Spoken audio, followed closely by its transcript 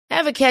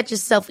Ever catch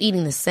yourself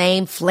eating the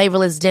same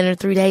flavorless dinner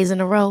 3 days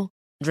in a row?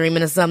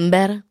 Dreaming of something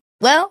better?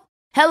 Well,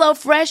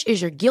 HelloFresh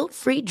is your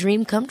guilt-free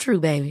dream come true,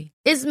 baby.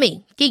 It's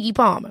me, Keke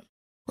Palmer.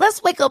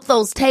 Let's wake up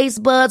those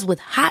taste buds with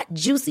hot,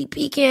 juicy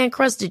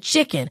pecan-crusted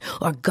chicken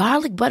or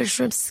garlic butter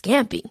shrimp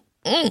scampi.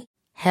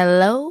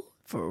 Hello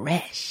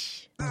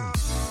Fresh.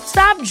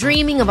 Stop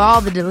dreaming of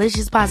all the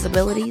delicious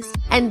possibilities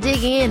and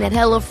dig in at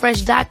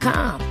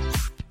HelloFresh.com.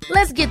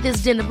 Let's get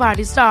this dinner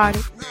party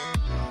started.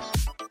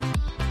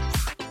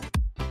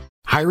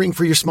 Hiring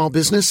for your small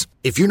business?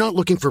 If you're not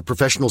looking for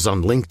professionals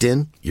on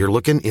LinkedIn, you're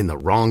looking in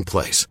the wrong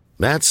place.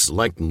 That's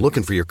like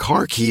looking for your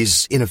car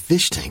keys in a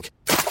fish tank.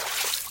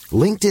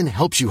 LinkedIn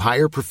helps you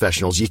hire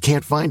professionals you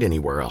can't find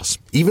anywhere else,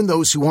 even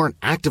those who aren't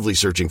actively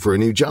searching for a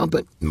new job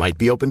but might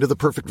be open to the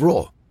perfect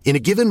role. In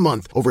a given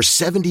month, over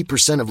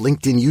 70% of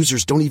LinkedIn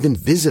users don't even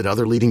visit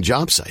other leading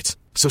job sites.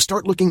 So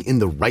start looking in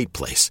the right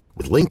place.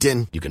 With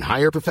LinkedIn, you can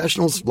hire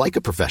professionals like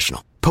a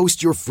professional.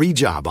 Post your free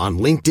job on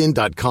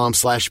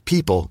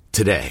linkedin.com/people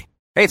today.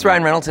 Hey, it's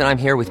Ryan Reynolds, and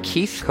I'm here with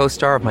Keith,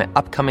 co-star of my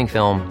upcoming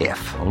film, If,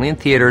 only in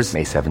theaters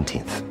May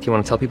 17th. Do you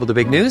want to tell people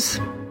the big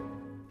news?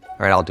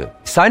 All right, I'll do it.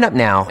 Sign up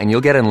now and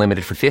you'll get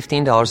unlimited for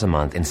 $15 a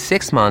month and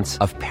 6 months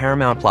of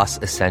Paramount Plus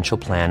Essential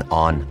Plan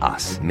on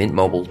us.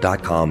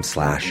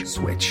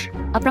 MintMobile.com/switch.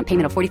 Upfront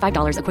payment of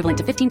 $45 equivalent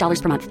to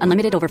 $15 per month.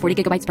 Unlimited over 40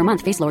 gigabytes per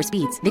month. Face lower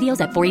speeds. Videos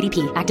at 480p.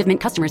 Active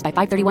Mint customers by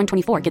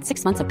 531.24 get 6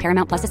 months of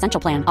Paramount Plus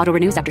Essential Plan. Auto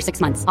renews after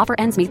 6 months. Offer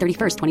ends May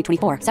 31st,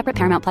 2024. Separate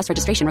Paramount Plus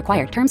registration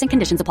required. Terms and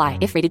conditions apply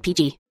if rated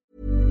PG.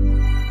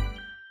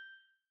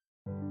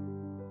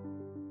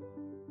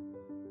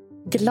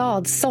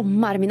 Glad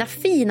sommar, mina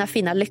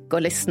fina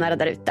lyckolyssnare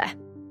där ute.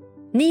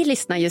 Ni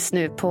lyssnar just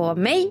nu på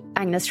mig,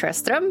 Agnes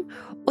Sjöström,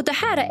 och det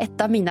här är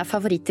ett av mina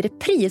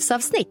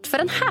favoritreprisavsnitt för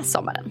den här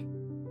sommaren.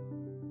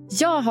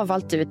 Jag har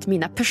valt ut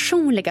mina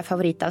personliga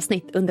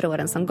favoritavsnitt under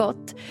åren som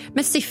gått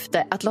med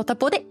syfte att låta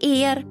både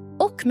er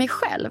och mig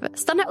själv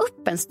stanna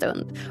upp en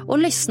stund och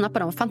lyssna på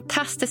de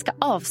fantastiska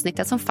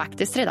avsnitten som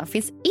faktiskt redan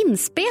finns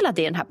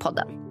inspelade i den här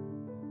podden.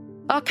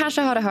 Ja,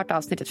 kanske har du hört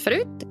avsnittet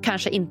förut,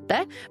 kanske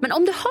inte. Men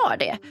om du har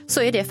det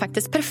så är det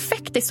faktiskt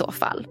perfekt i så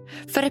fall.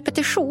 För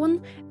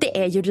repetition, det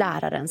är ju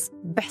lärarens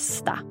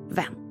bästa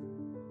vän.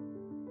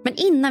 Men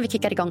innan vi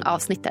kickar igång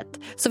avsnittet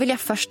så vill jag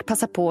först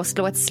passa på att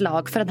slå ett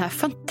slag för den här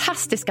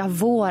fantastiska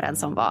våren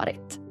som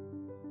varit.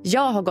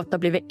 Jag har gått och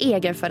blivit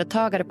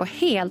egenföretagare på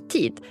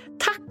heltid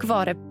tack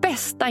vare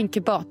bästa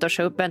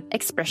inkubatorsubben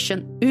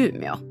Expression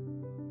Umeå.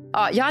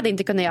 Ja, jag hade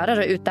inte kunnat göra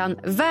det utan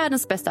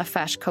världens bästa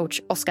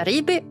affärscoach Oskar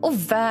Riby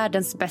och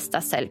världens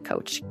bästa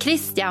säljcoach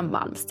Christian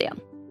Malmsten.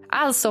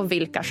 Alltså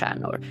vilka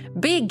stjärnor.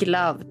 Big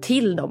love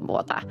till dem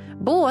båda.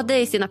 Både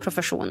i sina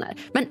professioner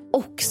men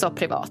också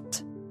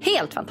privat.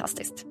 Helt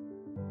fantastiskt.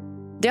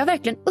 Det har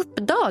verkligen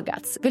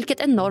uppdagats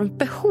vilket enormt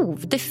behov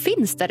det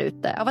finns där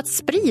ute av att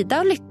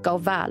sprida lycka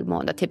och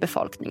välmående till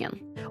befolkningen.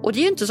 Och det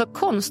är ju inte så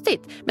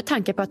konstigt med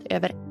tanke på att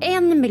över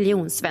 1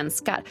 miljon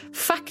svenskar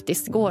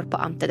faktiskt går på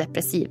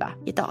antidepressiva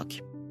idag.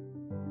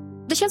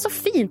 Det känns så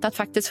fint att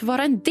faktiskt få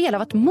vara en del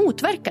av att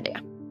motverka det.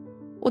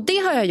 Och det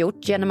har jag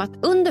gjort genom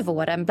att under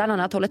våren bland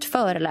annat hållit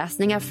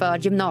föreläsningar för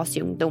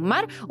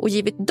gymnasieungdomar och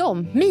givit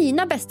dem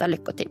mina bästa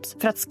lyckotips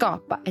för att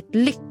skapa ett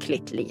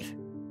lyckligt liv.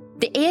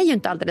 Det är ju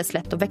inte alldeles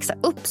lätt att växa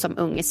upp som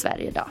ung i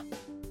Sverige idag.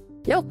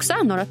 Jag har också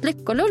anordnat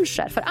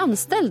lyckoluncher för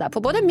anställda på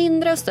både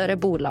mindre och större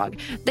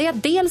bolag där jag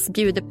dels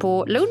bjuder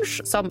på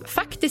lunch som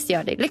faktiskt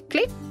gör dig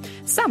lycklig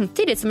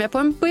samtidigt som jag på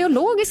en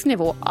biologisk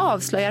nivå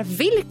avslöjar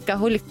vilka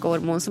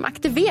lyckohormon som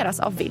aktiveras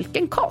av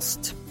vilken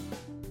kost.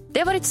 Det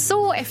har varit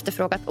så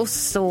efterfrågat och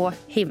så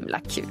himla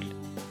kul.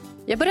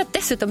 Jag börjar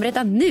dessutom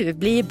redan nu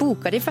bli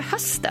bokad inför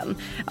hösten.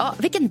 Ja,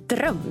 vilken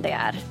dröm det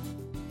är.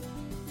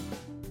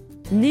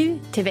 Nu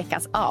till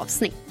veckans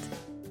avsnitt.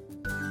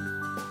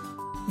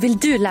 Vill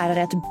du lära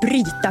dig att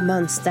bryta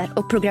mönster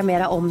och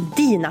programmera om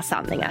dina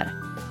sanningar?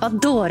 Ja,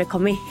 då har det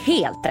kommit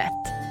helt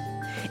rätt.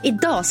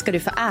 Idag ska du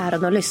få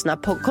äran att lyssna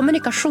på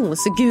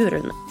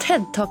kommunikationsgurun,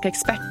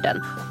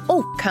 TED-talk-experten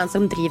och han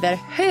som driver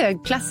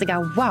högklassiga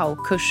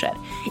wow-kurser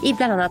i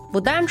bland annat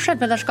modern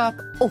självledarskap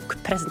och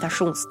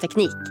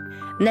presentationsteknik,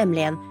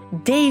 nämligen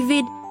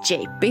David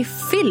JP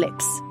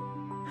Phillips.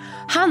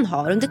 Han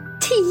har under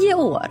 10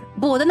 år,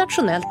 både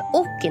nationellt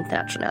och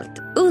internationellt,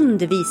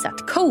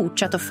 undervisat,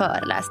 coachat och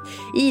föreläst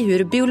i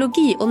hur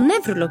biologi och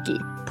neurologi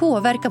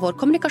påverkar vår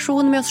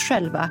kommunikation med oss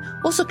själva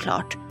och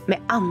såklart med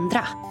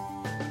andra.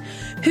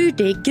 Hur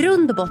det i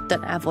grund och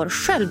botten är vår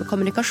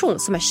självkommunikation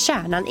som är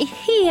kärnan i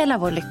hela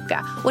vår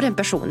lycka och den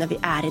personen vi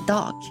är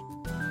idag.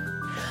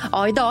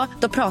 Ja, idag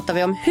då pratar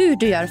vi om hur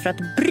du gör för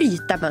att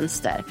bryta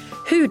mönster,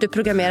 hur du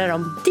programmerar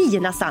om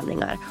dina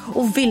sanningar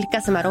och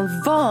vilka som är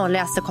de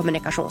vanligaste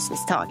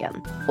kommunikationsmisstagen.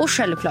 Och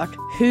självklart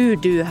hur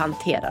du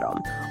hanterar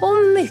dem. Och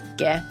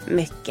mycket,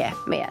 mycket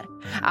mer.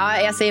 Ja,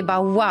 jag säger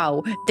bara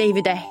wow,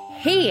 David är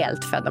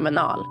helt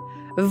fenomenal.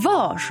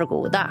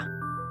 Varsågoda!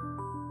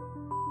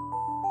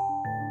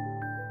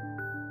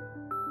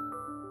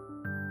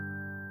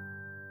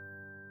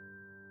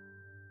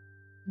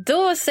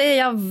 Då säger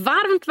jag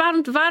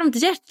varmt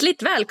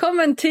hjärtligt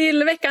välkommen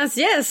till veckans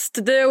gäst,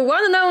 the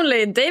one and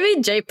only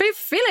David JP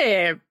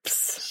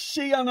Phillips.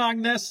 Tjena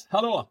Agnes,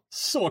 hallå,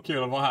 så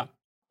kul att vara här.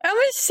 Ja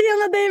men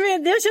tjena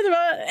David, jag känner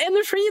bara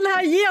energin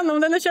här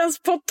igenom, den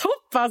känns på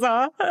topp alltså.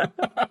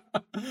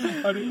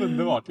 Ja, det är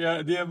underbart,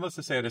 jag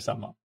måste säga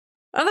detsamma.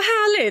 Ja, vad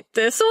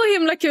härligt, så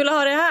himla kul att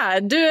ha dig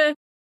här.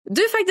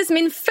 Du är faktiskt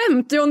min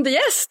 50:e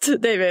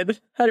gäst, David,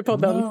 här i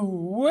podden.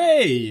 No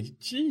way,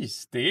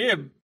 jeez, det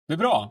är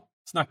bra.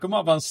 Snacka om att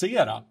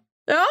avancera.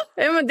 Ja,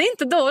 men det är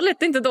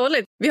inte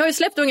dåligt. Vi har ju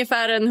släppt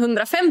ungefär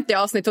 150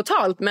 avsnitt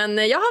totalt, men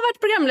jag har varit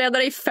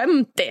programledare i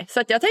 50, så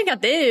att jag tänker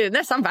att det är ju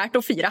nästan värt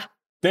att fira.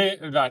 Det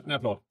är värt en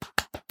applåd.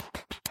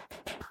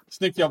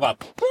 Snyggt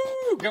jobbat.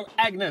 Woo, go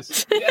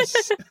Agnes, yes!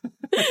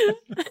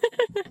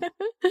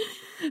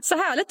 Så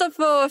härligt att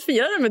få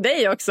fira det med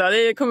dig också.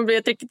 Det kommer bli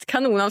ett riktigt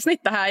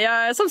kanonavsnitt det här.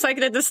 Jag är som sagt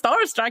lite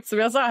starstruck som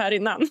jag sa här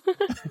innan.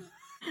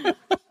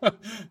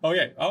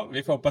 Okej, ja,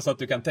 vi får hoppas att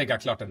du kan tänka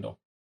klart ändå.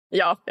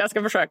 Ja, jag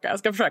ska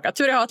försöka.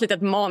 Tur jag har ett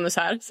litet manus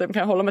här som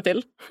kan hålla mig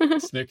till.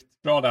 Snyggt,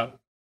 bra där.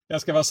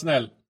 Jag ska vara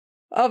snäll.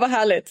 Ja, vad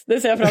härligt.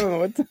 Det ser jag fram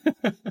emot.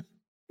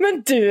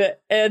 Men du,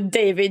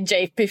 David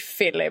JP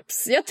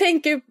Phillips, jag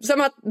tänker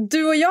som att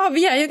du och jag,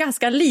 vi är ju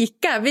ganska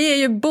lika. Vi är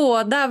ju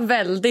båda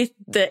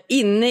väldigt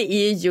inne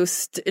i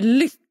just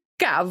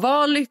lycka.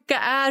 Vad lycka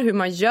är, hur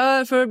man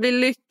gör för att bli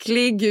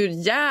lycklig, hur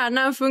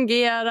hjärnan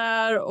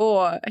fungerar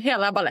och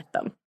hela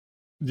balletten.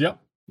 Ja,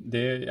 det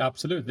är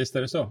absolut, visst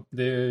är det så.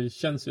 Det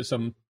känns ju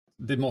som,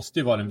 det måste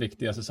ju vara den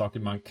viktigaste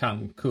saken man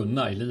kan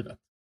kunna i livet.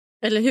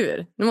 Eller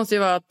hur? Det måste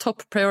ju vara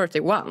top priority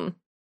one.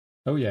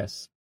 Oh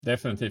yes,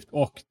 definitivt.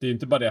 Och det är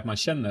inte bara det att man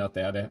känner att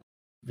det är det.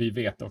 Vi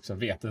vet också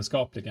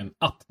vetenskapligen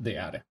att det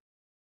är det.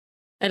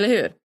 Eller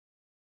hur?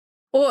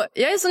 Och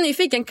jag är så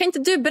nyfiken, kan inte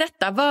du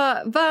berätta,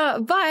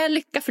 vad är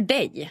lycka för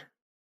dig?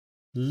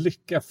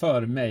 Lycka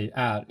för mig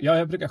är,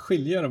 jag brukar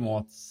skilja dem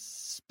åt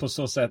på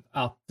så sätt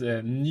att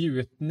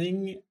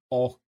njutning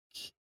och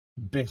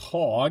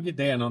behag,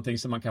 det är någonting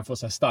som man kan få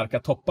så här starka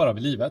toppar av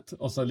i livet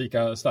och så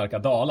lika starka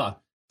dalar.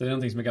 Det är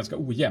någonting som är ganska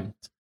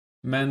ojämnt.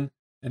 Men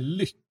en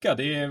lycka,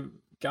 det är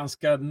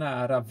ganska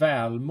nära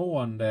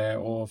välmående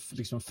och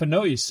liksom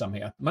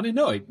förnöjsamhet. Man är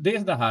nöjd. Det är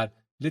det här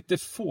lite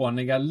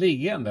fåniga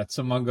leendet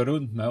som man går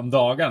runt med om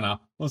dagarna.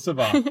 Och så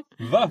bara,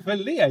 varför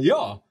ler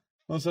jag?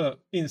 Och så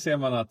inser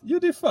man att, jo,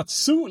 det är för att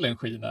solen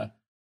skiner.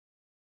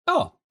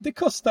 Ja, det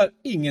kostar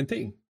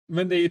ingenting.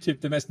 Men det är ju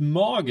typ det mest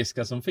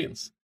magiska som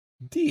finns.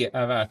 Det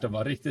är värt att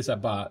vara riktigt så här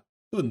bara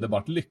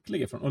underbart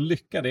lycklig ifrån. Och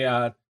lycka, det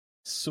är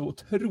så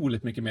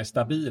otroligt mycket mer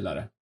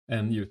stabilare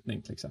än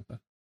njutning till exempel.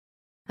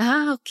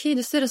 Okej,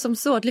 du ser det som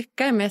så att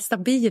lycka är mer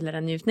stabilare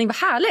än njutning. Vad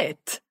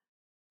härligt!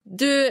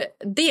 Du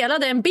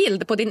delade en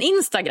bild på din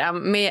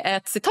Instagram med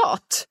ett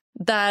citat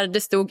där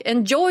det stod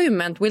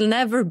 "Enjoyment will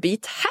never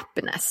beat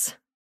happiness".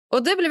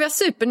 Och det blev jag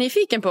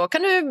supernyfiken på.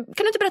 Kan du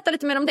inte berätta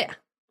lite mer om det?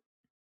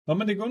 Ja,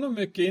 men det går nog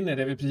mycket in i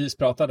det vi precis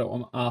pratade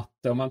om.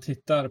 Att om man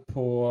tittar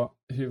på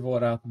hur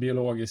våra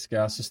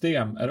biologiska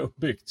system är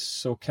uppbyggt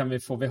så kan vi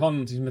har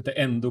något som heter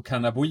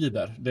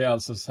endokannabinoider. Det är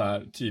alltså så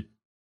här typ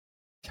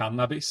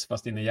cannabis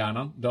fast inne i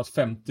hjärnan. Du har ett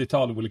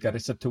 50-tal olika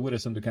receptorer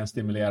som du kan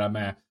stimulera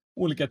med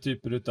olika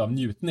typer av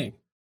njutning.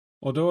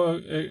 Och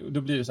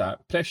då blir det så här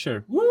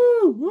pleasure,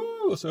 woo,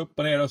 woo, och så upp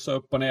och ner och så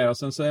upp och ner. Och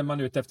sen så är man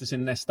ute efter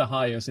sin nästa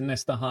high och sin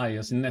nästa high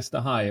och sin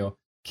nästa high. Och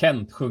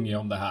Kent sjunger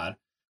om det här.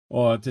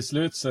 Och till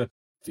slut så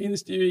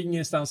finns det ju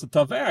ingenstans att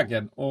ta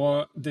vägen.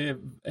 Och det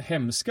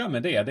hemska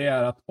med det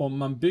är att om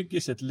man bygger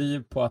sitt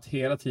liv på att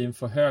hela tiden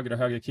få högre och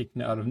högre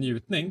kickningar av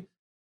njutning,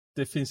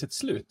 det finns ett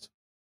slut.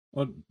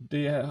 Och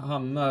det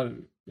hamnar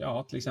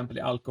till exempel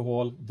i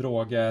alkohol,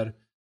 droger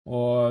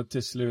och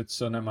till slut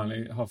så när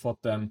man har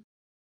fått en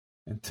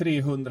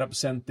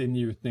 300%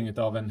 njutning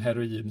av en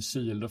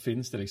heroinsyl, då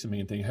finns det liksom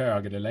ingenting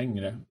högre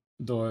längre.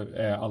 Då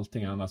är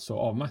allting annat så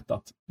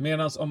avmättat.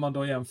 Medan om man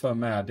då jämför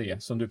med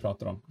det som du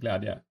pratar om,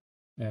 glädje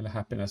eller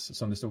happiness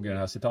som det stod i det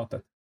här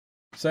citatet,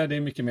 så är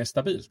det mycket mer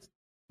stabilt.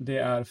 Det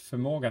är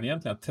förmågan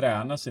egentligen att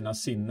träna sina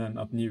sinnen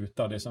att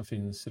njuta av det som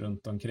finns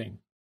runt omkring.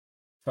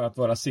 För att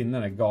våra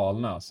sinnen är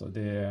galna. Alltså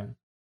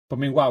på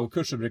min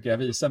wow-kurs så brukar jag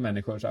visa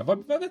människor så här.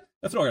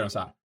 Jag frågar dem så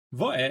här.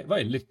 Vad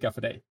är lycka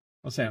för dig?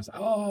 Och säger de så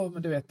här.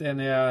 Men du vet, det är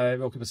när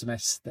jag åker på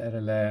semester.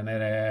 Eller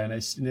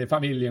när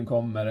familjen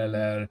kommer.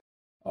 Eller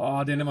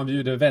det är när man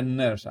bjuder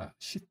vänner. Så här.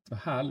 Shit, vad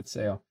härligt,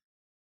 säger jag.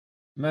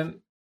 Men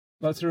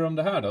vad tror du om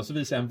det här då? Så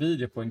visar jag en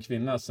video på en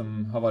kvinna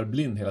som har varit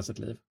blind hela sitt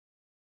liv.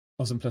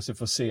 Och som plötsligt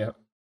får se.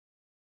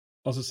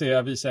 Och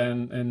så visar jag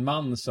en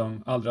man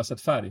som aldrig har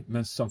sett färg,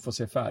 men som får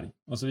se färg.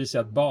 Och så visar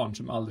jag ett barn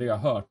som aldrig har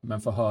hört,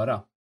 men får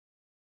höra.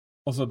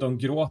 Och så de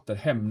gråter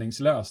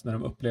hämningslöst när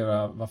de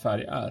upplever vad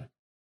färg är.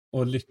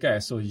 Och lycka är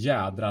så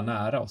jädra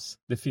nära oss.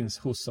 Det finns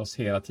hos oss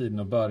hela tiden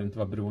och bör inte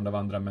vara beroende av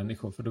andra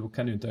människor. För då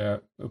kan du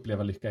inte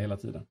uppleva lycka hela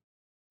tiden.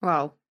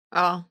 Wow,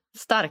 ja,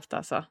 starkt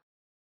alltså.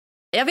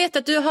 Jag vet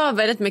att du har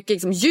väldigt mycket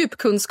liksom, djup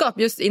kunskap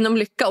just inom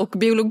lycka och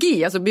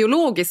biologi, alltså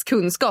biologisk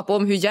kunskap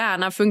om hur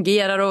hjärnan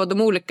fungerar och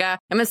de olika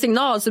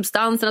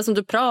signalsubstanserna som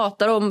du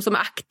pratar om som är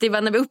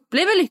aktiva när vi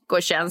upplever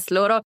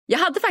lyckokänslor. Och jag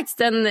hade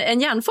faktiskt en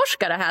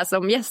hjärnforskare här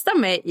som gästade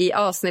mig i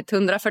avsnitt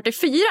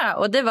 144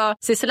 och det var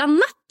Sissela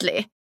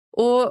Nattli.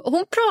 Och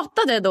hon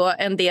pratade då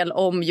en del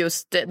om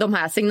just de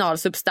här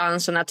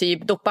signalsubstanserna,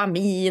 typ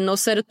dopamin och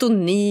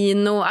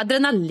serotonin och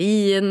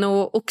adrenalin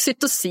och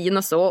oxytocin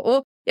och så.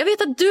 Och jag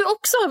vet att du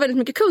också har väldigt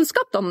mycket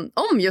kunskap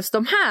om just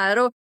de här.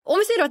 Och om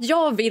vi säger att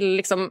jag vill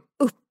liksom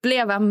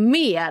uppleva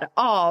mer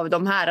av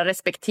de här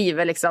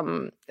respektive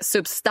liksom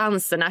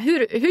substanserna,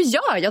 hur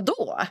gör jag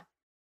då?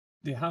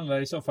 Det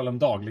handlar i så fall om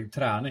daglig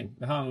träning.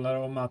 Det handlar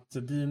om att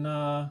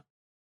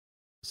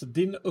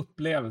din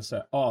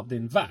upplevelse av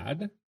din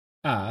värld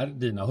är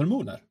dina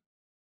hormoner.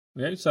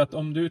 Det är ju så att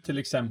om du till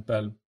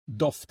exempel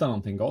doftar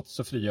någonting gott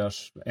så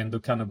frigörs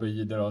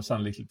endokannabinoider och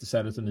sannolikt lite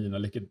serotonin och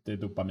lite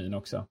dopamin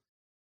också.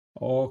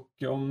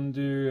 Och om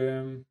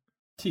du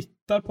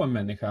tittar på en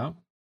människa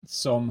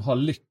som har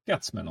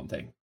lyckats med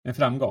någonting, en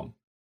framgång,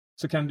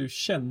 så kan du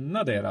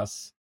känna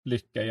deras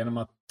lycka genom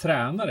att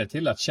träna dig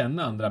till att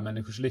känna andra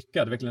människors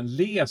lycka. Du verkligen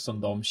le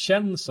som dem,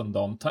 känn som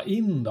dem, ta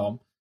in dem.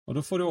 Och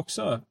då får du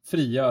också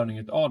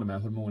frigörning av de här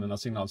hormonerna och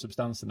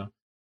signalsubstanserna.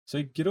 Så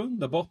i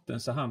grund och botten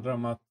så handlar det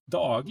om att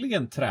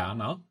dagligen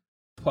träna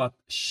på att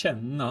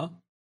känna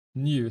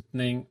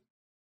njutning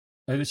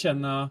eller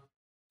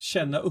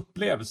känna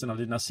upplevelsen av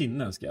dina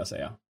sinnen, ska jag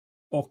säga.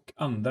 Och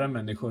andra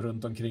människor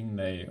runt omkring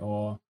dig.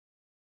 Och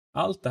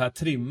allt det här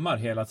trimmar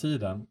hela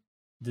tiden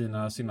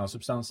dina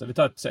signalsubstanser. Vi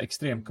tar ett så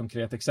extremt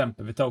konkret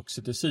exempel. Vi tar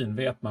oxytocin,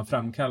 vet man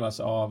framkallas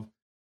av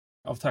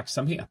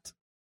tacksamhet.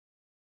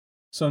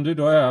 Så om du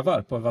då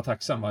övar på att vara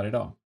tacksam varje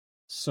dag,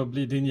 så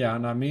blir din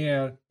hjärna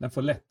den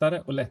får lättare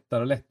och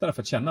lättare och lättare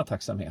för att känna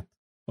tacksamhet.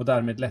 Och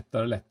därmed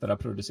lättare och lättare att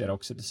producera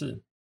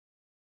oxytocin.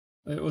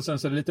 Och sen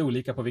så är det lite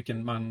olika på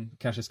vilken man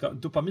kanske ska.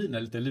 Dopamin är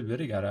lite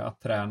lurigare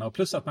att träna. Och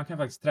plus att man kan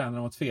faktiskt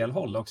träna åt fel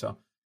håll också.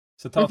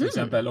 Så ta till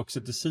exempel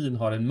oxytocin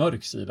har en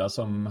mörk sida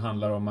som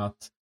handlar om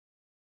att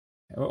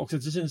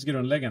oxytocins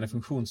grundläggande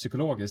funktion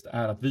psykologiskt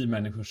är att vi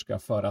människor ska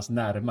föras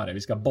närmare.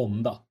 Vi ska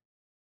bonda.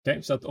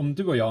 Okay? Så att om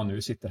du och jag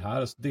nu sitter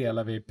här och så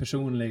delar vi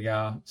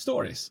personliga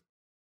stories.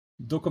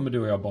 Då kommer du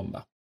och jag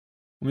bonda.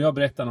 Om jag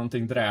berättar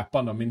någonting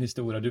dräpande om min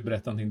historia, du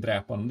berättar någonting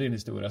dräpande om din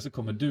historia, så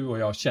kommer du och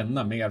jag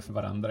känna mer för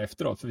varandra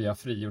efteråt. För vi har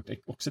frigjort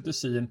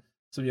oxytocin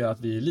som gör att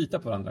vi litar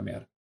på varandra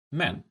mer.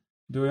 Men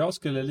du och jag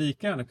skulle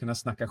lika gärna kunna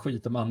snacka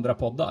skit om andra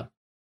poddar.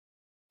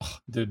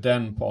 Du,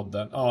 den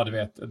podden, du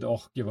vet,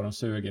 gud vad de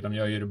suger. De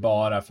gör ju det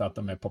bara för att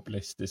de är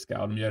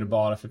populistiska och de gör det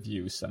bara för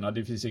viewsen och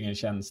det finns ingen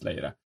känsla i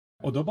det.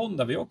 Och då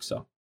bondar vi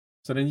också.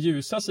 Så den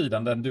ljusa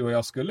sidan, den du och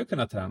jag skulle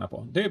kunna träna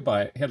på, det är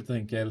bara helt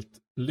enkelt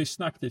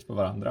lyssna aktivt på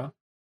varandra,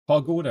 ha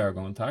god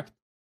ögonkontakt,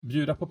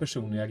 bjuda på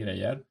personliga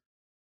grejer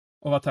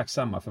och vara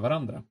tacksamma för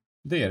varandra.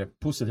 Det är det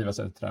positiva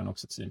sättet att träna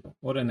oxytocin på.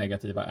 Och det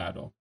negativa är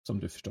då, som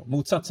du förstår,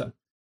 motsatsen.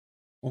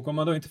 Och om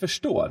man då inte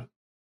förstår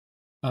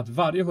att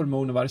varje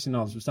hormon och varje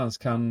signalsubstans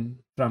kan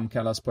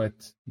framkallas på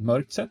ett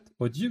mörkt sätt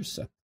och ett ljus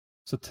sätt,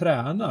 så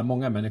tränar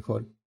många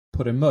människor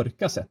på det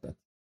mörka sättet.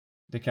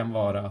 Det kan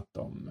vara att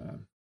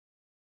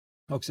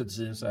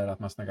oxytocin så är det att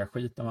man snackar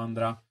skit om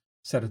andra.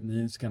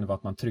 Serotonin så kan det vara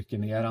att man trycker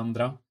ner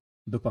andra.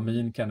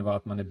 Dopamin kan det vara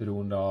att man är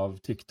beroende av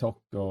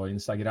TikTok och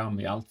Instagram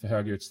i allt för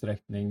hög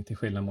utsträckning till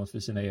skillnad mot för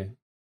sina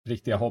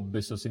riktiga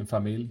hobbys och sin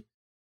familj.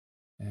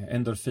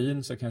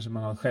 Endorfin så kanske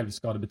man har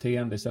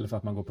självskadebeteende istället för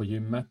att man går på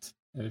gymmet.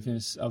 Det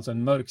finns alltså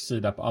en mörk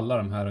sida på alla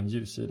de här och en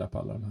ljus sida på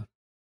alla de här.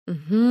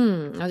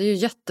 Ja, det är ju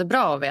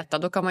jättebra att veta.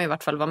 Då kan man ju i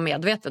vart fall vara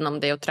medveten om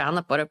det och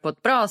träna på det på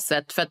ett bra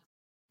sätt. För att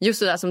just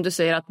det där som du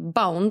säger, att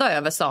bounda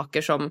över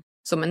saker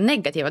som är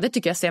negativa, det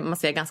tycker jag man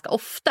ser ganska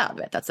ofta.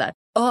 Vet, att så här,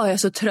 jag är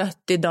så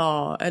trött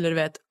idag. Eller du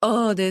vet,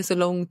 det är så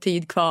lång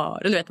tid kvar.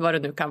 Eller du vet vad det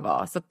nu kan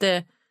vara. Så att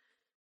det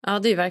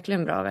är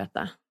verkligen bra att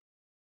veta.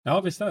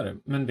 Ja, visst är det.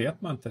 Men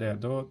vet man inte det,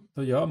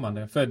 då gör man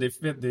det. För det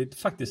är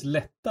faktiskt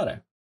lättare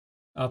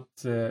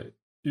att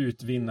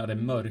utvinna det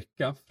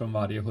mörka från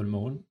varje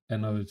hormon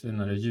än att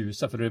utvinna det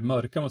ljusa. För det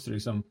mörka måste du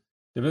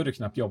det behöver du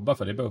knappt jobba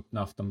för. Det är bara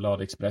öppna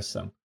Aftonbladet,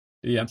 Expressen.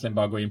 Det är egentligen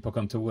bara att gå in på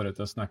kontoret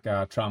och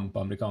snacka Trump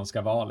och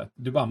amerikanska valet.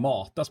 Du bara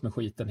matas med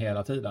skiten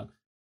hela tiden.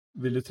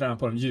 Vill du träna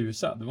på de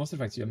ljusa, då måste du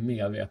faktiskt göra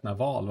medvetna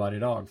val varje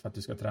dag för att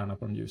du ska träna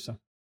på de ljusa.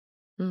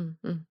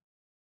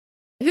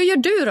 Hur gör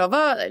du då?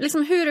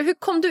 Hur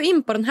kom du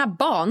in på den här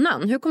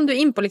banan? Hur kom du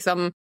in på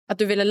att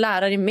du ville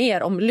lära dig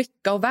mer om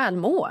lycka och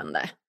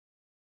välmående?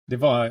 Det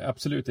var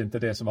absolut inte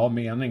det som var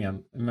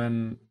meningen.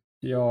 Men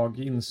jag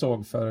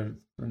insåg för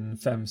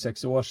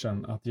 5-6 år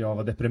sedan att jag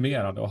var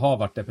deprimerad och har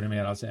varit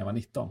deprimerad sedan jag var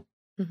 19.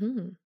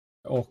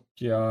 Och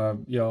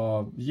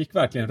jag gick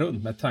verkligen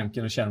runt med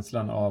tanken och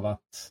känslan av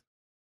att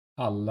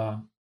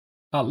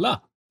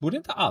borde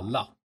inte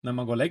alla, när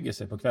man går och lägger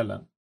sig på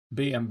kvällen,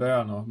 be en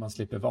bön och man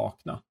slipper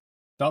vakna.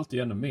 Allt är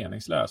ju ändå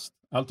meningslöst.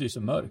 Allt är ju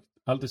så mörkt.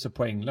 Allt är så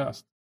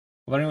poänglöst.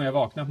 Och varje gång jag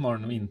vaknade på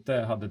morgonen och inte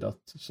hade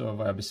dött så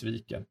var jag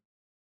besviken.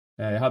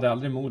 Jag hade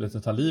aldrig modet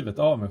att ta livet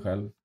av mig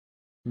själv.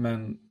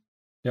 Men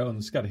jag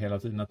önskade hela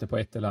tiden att det på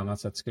ett eller annat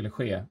sätt skulle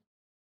ske.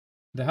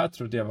 Det här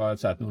trodde jag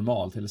var ett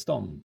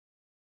normaltillstånd.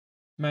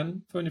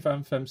 Men för ungefär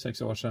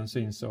 5-6 år sedan så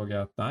insåg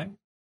jag att nej.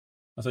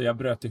 Alltså jag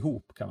bröt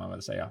ihop kan man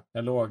väl säga.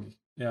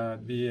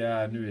 Vi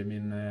är nu i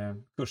min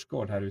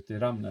kursgård här ute i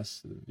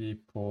Ramnäs. Vi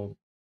på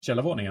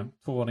källarvåningen,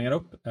 2 våningar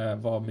upp,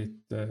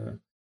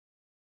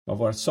 var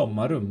vårt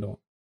sommarrum då.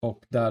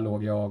 Och där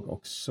låg jag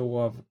och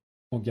sov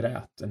och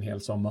grät en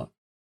hel sommar.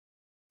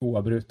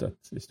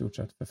 Oavbrutet i stort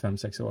sett för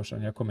 5-6 år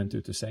sedan. Jag kom inte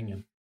ut ur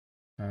sängen.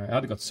 Jag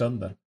hade gått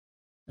sönder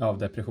av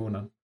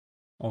depressionen.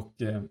 Och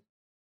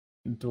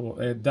då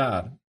är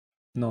där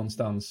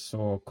någonstans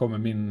så kommer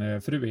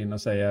min fru in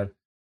och säger: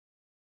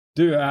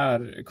 du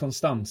är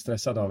konstant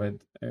stressad,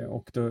 David.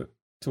 Och då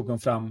tog hon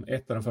fram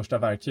ett av de första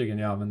verktygen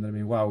jag använde i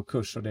min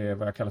wow-kurs, och det är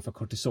vad jag kallar för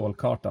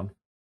kortisolkartan.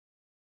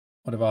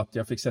 Och det var att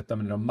jag fick sätta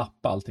mig ner och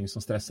mappa allting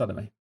som stressade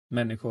mig.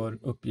 Människor,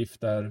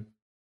 uppgifter,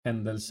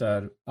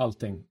 händelser,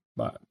 allting.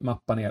 Bara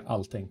mappa ner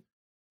allting.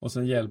 Och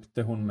sen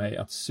hjälpte hon mig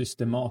att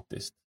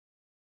systematiskt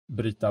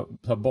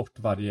ta bort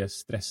varje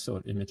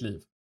stressor i mitt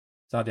liv.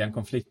 Så hade jag en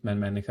konflikt med en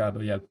människa,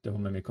 då hjälpte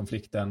hon mig med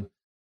konflikten.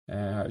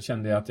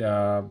 Kände jag att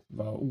jag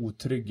var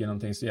otrygg i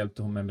någonting, så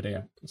hjälpte hon mig med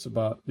det.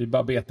 Så vi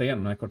bara betade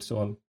igenom den här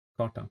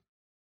kortisolkartan.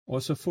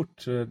 Och så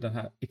fort den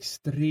här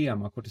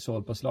extrema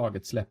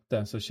kortisolpåslaget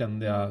släppte så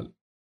kände jag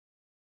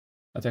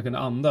att jag kunde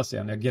andas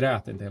igen. Jag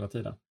grät inte hela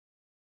tiden.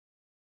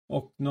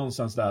 Och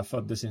någonstans där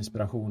föddes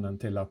inspirationen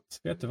till att,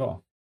 vet du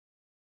vad?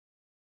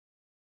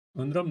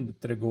 Undrar om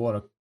det går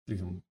att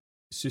liksom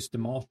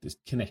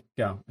systematiskt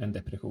knäcka en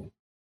depression.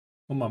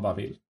 Om man bara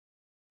vill.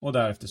 Och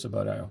därefter så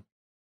började jag.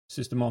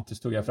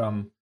 Systematiskt tog jag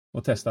fram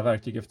och testade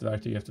verktyg efter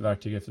verktyg efter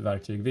verktyg efter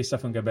verktyg. Vissa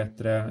funkar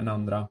bättre än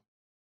andra.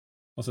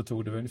 Och så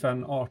tog det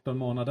ungefär 18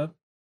 månader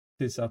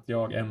tills att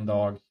jag en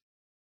dag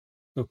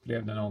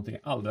upplevde någonting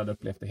jag aldrig hade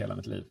upplevt i hela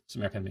mitt liv,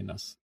 som jag kan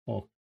minnas.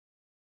 Och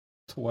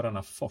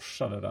tårarna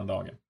forsade den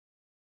dagen.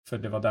 För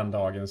det var den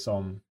dagen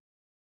som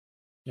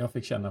jag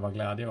fick känna vad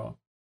glädje var.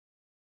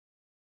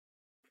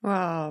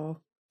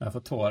 Wow. Jag får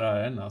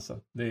tårar än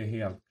alltså. Det är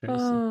helt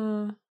crazy.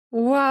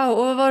 Wow,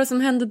 och vad var det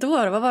som hände då?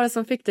 Vad var det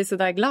som fick dig så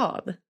där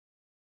glad?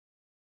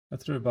 Jag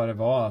tror bara det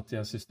var att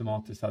jag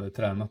systematiskt hade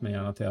tränat mig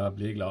gärna till att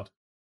bli glad.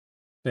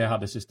 För jag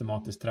hade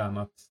systematiskt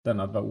tränat den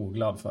att vara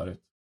oglad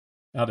förut.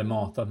 Jag hade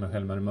matat mig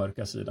själv med den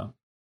mörka sidan.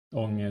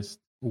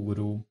 Ångest,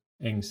 oro,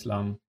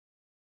 ängslan,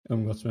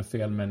 umgåtts med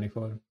fel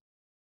människor.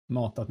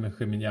 Matat mig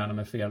min hjärna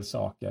med fel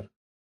saker.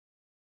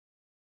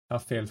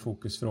 Haft fel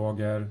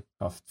fokusfrågor,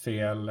 haft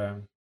fel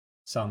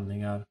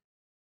sanningar,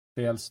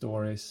 fel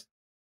stories.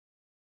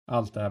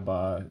 Allt det här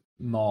bara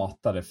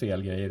matade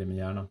fel grejer i min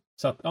hjärna.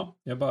 Så att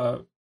jag bara,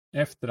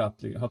 efter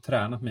att ha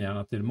tränat min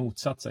hjärna till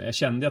motsatsen. Jag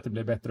kände att det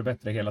blev bättre och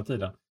bättre hela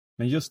tiden.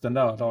 Men just den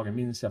där dagen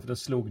minns jag, för då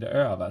slog det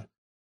över.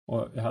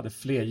 Och jag hade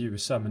fler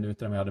ljusa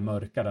minuter än jag hade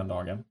mörka den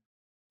dagen.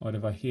 Och det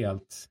var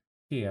helt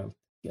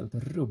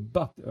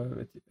rubbat.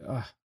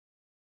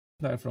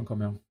 Därifrån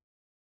kom jag.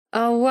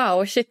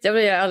 Wow, shit, jag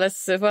blir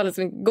alldeles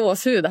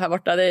gåshud här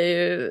borta. Det är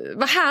ju,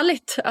 vad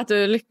härligt att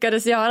du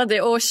lyckades göra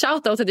det. Och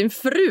shoutout till din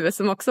fru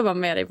som också var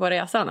med dig på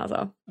resan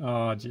alltså.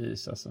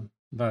 Jeez alltså,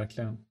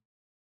 verkligen.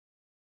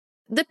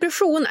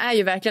 Depression är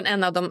ju verkligen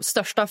en av de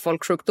största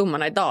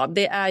folksjukdomarna idag.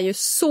 Det är ju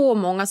så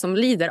många som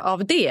lider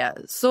av det.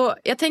 Så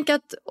jag tänker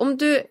att om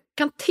du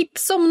kan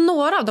tipsa om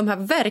några av de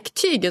här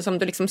verktygen som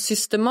du liksom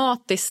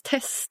systematiskt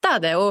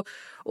testade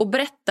och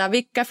berätta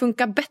vilka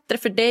funkar bättre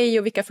för dig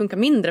och vilka funkar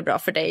mindre bra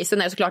för dig. Sen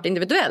är det såklart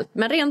individuellt,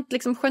 men rent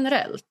liksom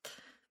generellt.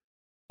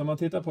 Om man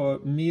tittar på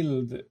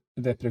mild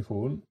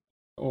depression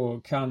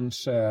och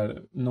kanske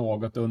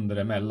något under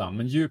emellan,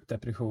 men djup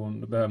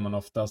depression, då behöver man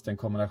oftast en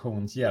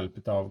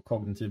kombinationshjälp av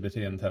kognitiv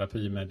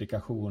beteendeterapi,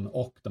 medikation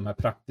och de här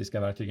praktiska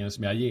verktygen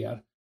som jag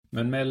ger.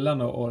 Men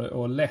mellan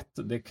och lätt,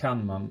 det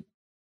kan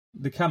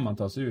man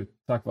ta sig ut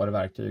tack vare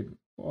verktyg.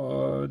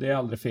 Och det är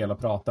aldrig fel att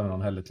prata med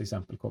någon heller, till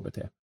exempel KBT.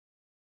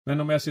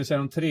 Men om jag skulle säga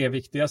de 3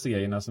 viktigaste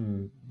grejerna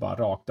som bara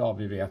rakt av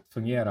vi vet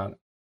fungerar,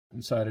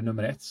 så är det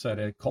nummer 1 så är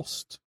det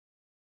kost.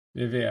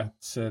 Vi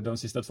vet de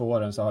sista 2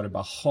 åren så har det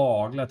bara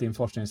haglat in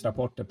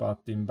forskningsrapporter på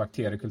att din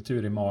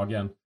bakteriekultur i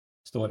magen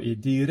står i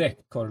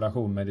direkt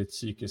korrelation med ditt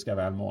psykiska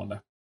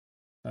välmående.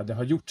 Det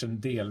har gjorts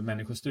en del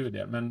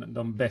människostudier, men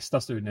de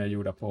bästa studierna är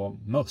gjorda på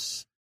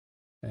möss.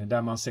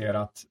 Där man ser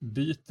att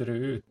byter du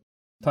ut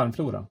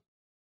tarmfloran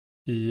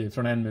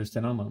från en mus till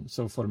en annan,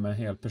 så får de en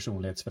hel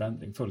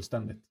personlighetsförändring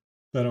fullständigt.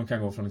 Där de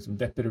kan gå från liksom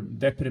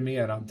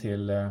deprimerad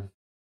till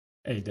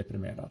ej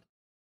deprimerad.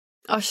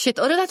 Shit,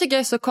 och det där tycker jag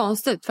är så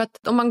konstigt. För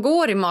att om man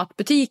går i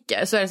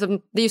matbutiker så är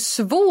det är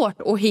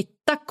svårt att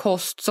hitta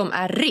kost som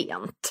är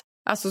rent.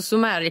 Alltså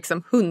som är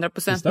liksom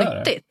 100%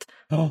 nyttigt.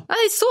 Ja, det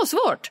är så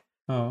svårt.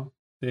 Ja,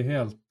 det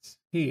är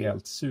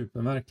helt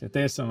supermärkligt.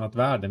 Det är som att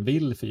världen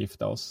vill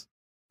förgifta oss.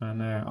 Men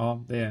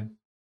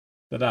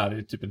det där är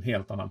ju typ en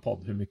helt annan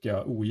podd. Hur mycket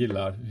jag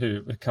ogillar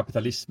hur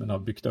kapitalismen har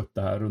byggt upp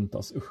det här runt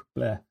oss.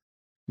 Blä.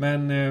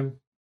 Men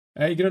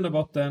i grund och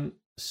botten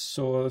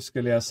så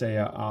skulle jag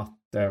säga att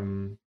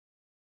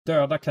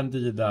döda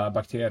candida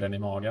bakterien i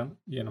magen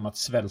genom att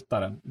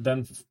svälta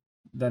den.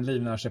 Den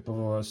livnär sig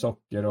på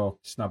socker och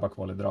snabba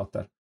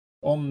kolhydrater.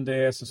 Om det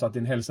är så att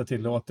din hälsa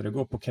tillåter dig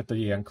gå på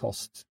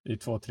ketogenkost i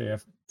 2, 3,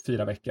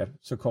 4 veckor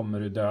så kommer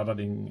du döda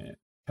din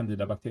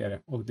candida-bakterie.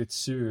 Och ditt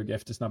sug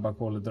efter snabba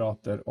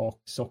kolhydrater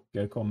och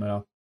socker kommer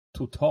att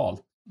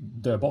totalt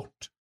dö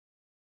bort.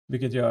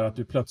 Vilket gör att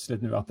du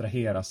plötsligt nu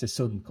attraheras i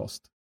sund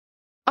kost.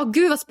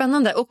 Gud vad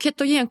spännande. Och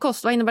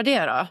ketogenkost, vad innebär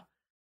det då?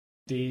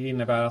 Det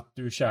innebär att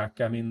du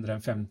käkar mindre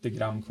än 50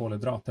 gram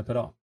kolhydrater per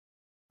dag.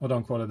 Och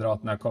de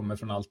kolhydraterna kommer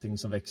från allting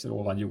som växer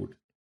ovan jord.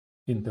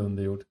 Inte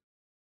under jord.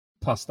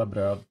 Pasta,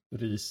 bröd,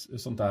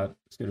 ris, sånt där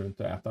ska du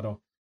inte äta då.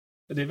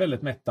 Det är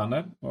väldigt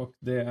mättande och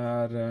det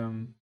är...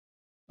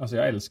 Alltså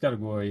jag älskar att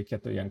gå i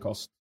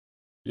ketogenkost.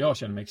 Jag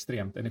känner mig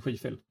extremt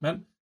energifylld.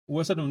 Men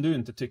oavsett om du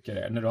inte tycker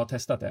det när du har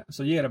testat det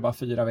så ger det bara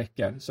 4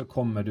 veckor så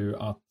kommer du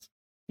att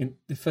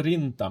inte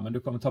förinta men du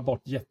kommer ta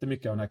bort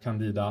jättemycket av den här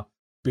candida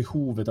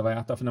behovet av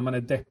att äta. För när man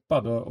är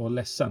deppad och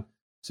ledsen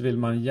så vill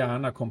man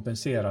gärna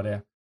kompensera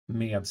det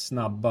med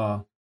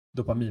snabba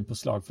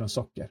dopaminpåslag från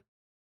socker.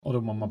 Och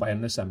då mår man bara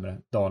ännu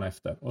sämre dagen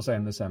efter. Och så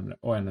ännu sämre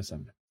och ännu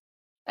sämre.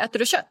 Äter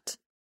du kött?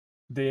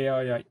 Det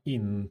gör jag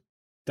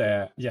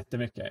inte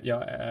jättemycket.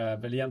 Jag är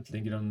väl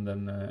egentligen i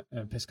grunden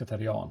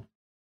pescetarian.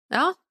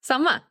 Ja,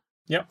 samma.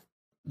 Ja,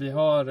 vi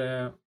har,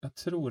 jag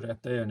tror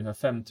att det är ungefär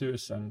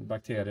 5000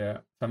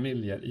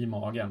 bakteriefamiljer i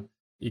magen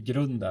i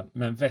grunden.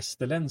 Men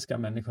västerländska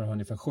människor har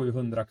ungefär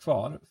 700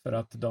 kvar för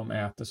att de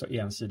äter så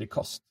ensidig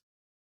kost.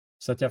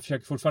 Så att jag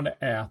försöker fortfarande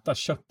äta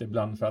kött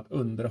ibland för att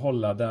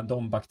underhålla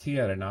de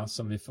bakterierna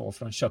som vi får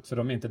från kött. För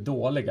de är inte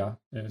dåliga.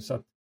 Så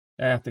att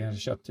jag äter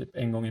kanske kött typ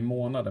en gång i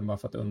månaden bara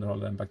för att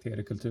underhålla den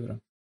bakteriekulturen.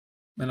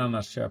 Men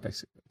annars kör jag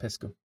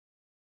pesco.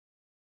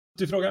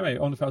 Du frågar mig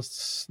om det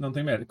fanns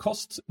någonting mer.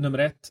 Kost nummer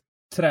 1,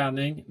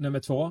 träning nummer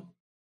 2.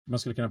 Man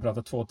skulle kunna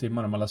prata 2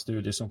 timmar om alla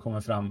studier som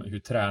kommer fram hur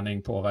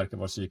träning påverkar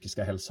vår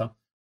psykiska hälsa.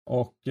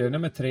 Och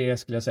nummer 3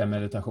 skulle jag säga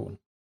meditation.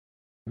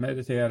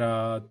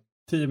 Meditera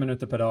 10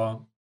 minuter per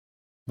dag,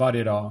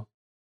 varje dag.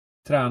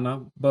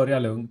 Träna, börja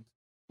lugnt.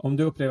 Om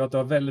du upplever att du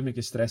har väldigt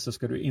mycket stress så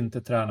ska du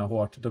inte träna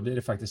hårt. Då blir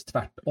det faktiskt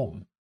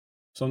tvärtom.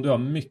 Så om du har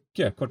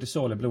mycket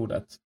kortisol i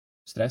blodet,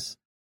 stress,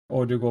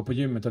 och du går på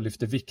gymmet och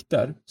lyfter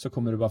vikter så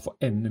kommer du bara få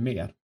ännu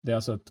mer. Det är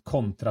alltså ett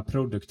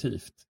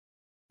kontraproduktivt.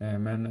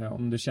 Men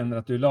om du känner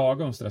att du är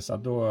lagom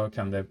stressad då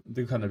kan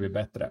det bli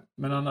bättre.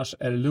 Men annars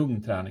är det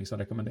lugn träning som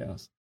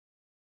rekommenderas.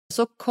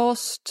 Så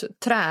kost,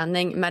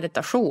 träning,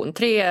 meditation.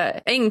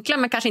 3 enkla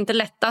men kanske inte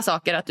lätta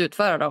saker att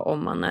utföra då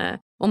om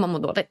man mår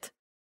dåligt.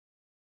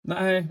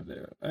 Nej,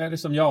 är det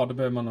som jag då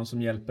behöver man någon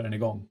som hjälper en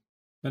igång.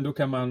 Men då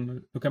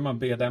kan man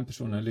be den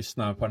personen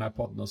lyssna på den här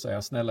podden och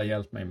säga snälla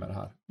hjälp mig med det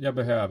här. Jag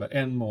behöver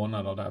 1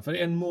 månad av det här. För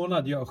 1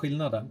 månad gör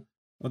skillnaden.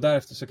 Och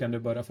därefter så kan du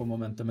börja få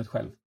momentumet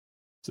själv.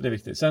 Så det är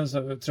viktigt. Sen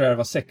så tror jag det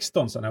var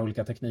 16 sådana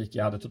olika tekniker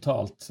jag hade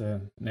totalt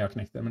när jag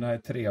knäckte. Men det här är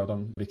 3 av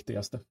de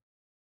viktigaste.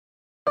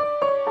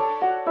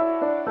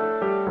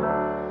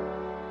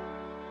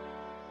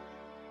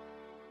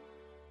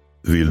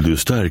 Vill du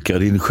stärka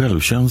din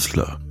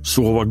självkänsla,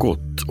 sova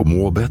gott och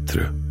må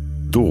bättre?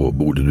 Då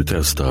borde du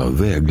testa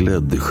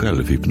vägledd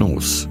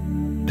självhypnos.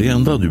 Det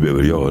enda du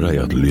behöver göra är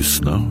att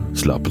lyssna,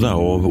 slappna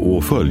av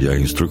och följa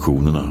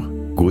instruktionerna.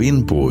 Gå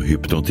in på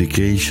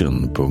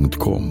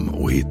hypnotication.com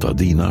och hitta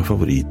dina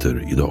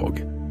favoriter idag.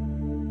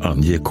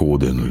 Ange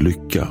koden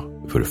LYCKA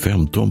för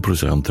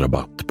 15%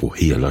 rabatt på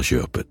hela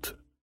köpet.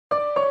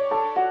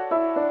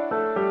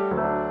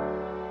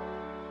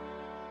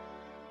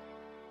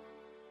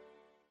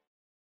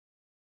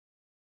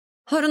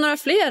 Har du några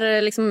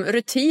fler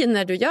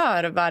rutiner du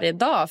gör varje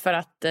dag för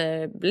att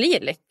bli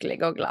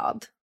lycklig och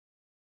glad?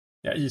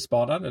 Jag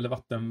isbadar eller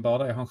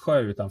vattenbadar. Jag har en sjö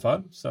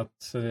utanför så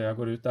att jag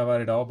går ut där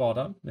varje dag och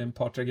badar. Det är ett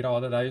par 3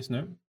 grader där just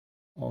nu.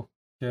 Och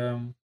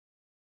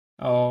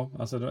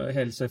alltså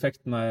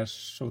hälsoeffekterna är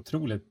så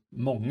otroligt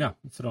många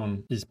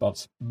från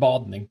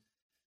isbadsbadning.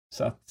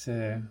 Så att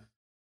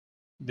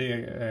det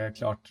är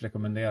klart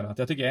rekommenderat.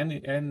 Jag tycker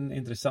en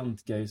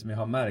intressant grej som jag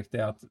har märkt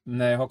är att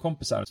när jag har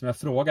kompisar som jag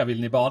frågar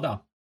vill ni bada?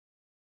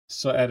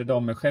 Så är det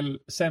de med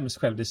sämst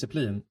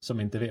självdisciplin som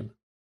inte vill.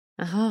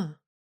 Aha.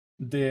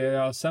 Det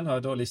jag sen har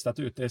jag då listat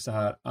ut är så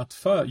här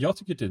att jag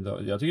tycker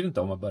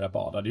inte om att börja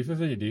bada. Det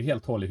är ju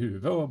helt hål i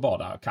huvudet att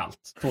bada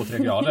kallt.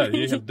 2-3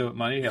 grader.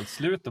 Man är helt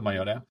slut om man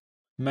gör det.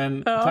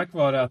 Men tack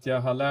vare att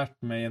jag har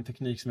lärt mig en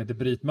teknik som heter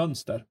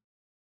brytmönster.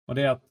 Och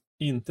det är att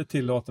inte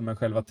tillåta mig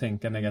själv att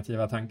tänka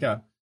negativa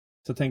tankar.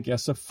 Så tänker jag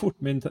så fort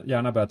min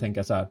hjärna börjar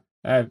tänka så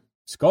här.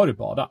 Ska du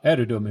bada? Är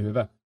du dum i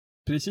huvudet?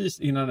 Precis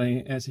innan jag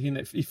ens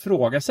hinner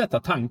ifrågasätta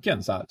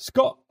tanken så här.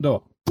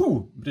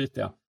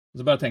 Bryter jag. Och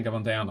så börjar jag tänka på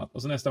någonting annat.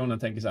 Och så nästa gång jag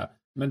tänker så här.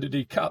 Men det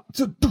är kallt.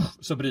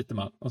 Så bryter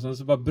man. Och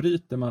så bara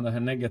bryter man den här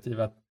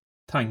negativa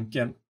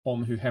tanken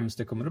om hur hemskt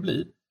det kommer att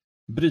bli.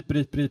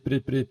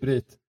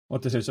 Bryt.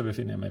 Och till slut så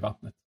befinner jag mig i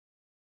vattnet.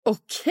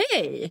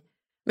 Okej.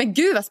 Men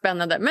gud vad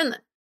spännande. Men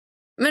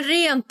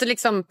rent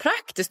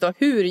praktiskt då.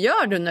 Hur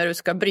gör du när du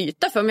ska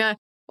bryta? För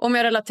om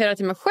jag relaterar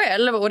till mig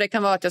själv och det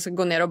kan vara att jag ska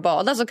gå ner och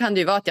bada så kan det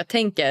ju vara att jag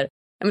tänker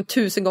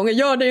 1000 gånger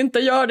gör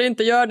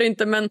det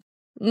inte. Men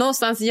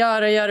någonstans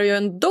gör det ju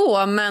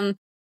ändå, men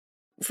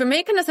för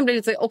mig kan det nästan bli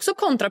lite också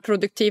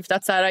kontraproduktivt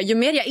att så här, ju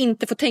mer jag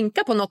inte får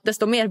tänka på något,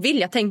 desto mer vill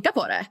jag tänka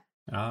på det.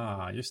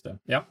 Ja, just det.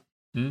 Ja.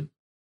 Mm.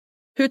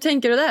 Hur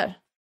tänker du där?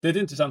 Det är ett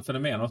intressant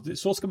fenomen och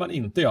så ska man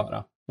inte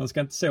göra. Man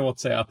ska inte säga åt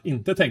sig att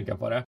inte tänka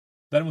på det.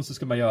 Däremot så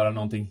ska man göra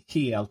någonting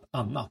helt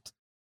annat.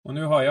 Och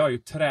nu har jag ju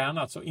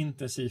tränat så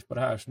intensivt på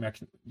det här som jag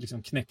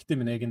liksom knäckte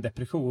min egen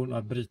depression och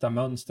att bryta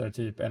mönster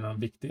typ en av de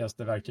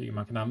viktigaste verktygen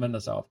man kan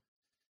använda sig av.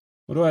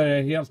 Och då är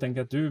det helt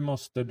enkelt att du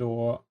måste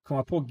då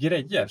komma på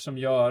grejer som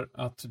gör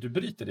att du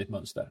bryter ditt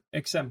mönster.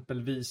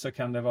 Exempelvis så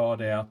kan det vara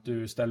det att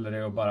du ställer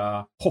dig och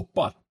bara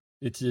hoppar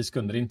i 10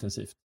 sekunder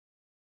intensivt.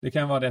 Det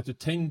kan vara det att du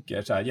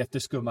tänker så här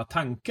jätteskumma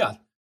tankar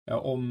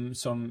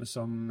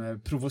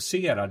som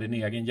provocerar din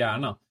egen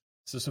hjärna.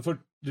 Så fort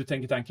du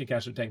tänker tanken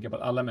kanske du tänker på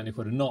att alla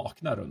människor är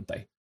nakna runt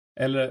dig.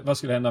 Eller vad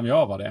skulle hända om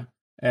jag var det?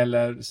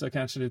 Eller så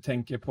kanske du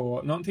tänker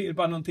på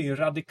någonting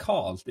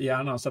radikalt i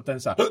hjärnan så att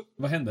den så här,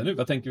 vad händer nu?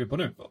 Vad tänker vi på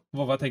nu?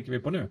 Vad tänker vi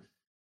på nu?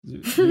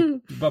 Du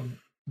bara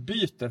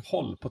byter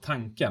håll på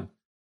tanken.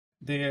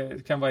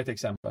 Det kan vara ett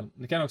exempel.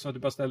 Det kan också vara att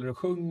du bara ställer och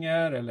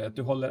sjunger eller att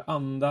du håller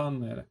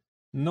andan eller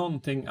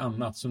någonting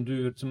annat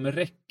som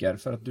räcker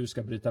för att du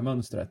ska bryta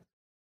mönstret.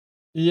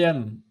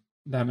 Igen,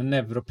 det här med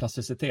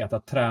neuroplasticitet,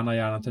 att träna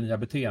hjärnan till nya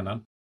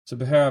beteenden, så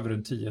behöver du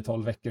en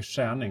 10-12 veckors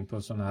träning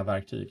på sådana här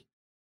verktyg.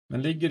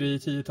 Men ligger du i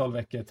 10-12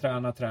 veckor,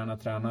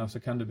 träna, så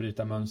kan du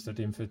bryta mönstret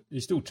inför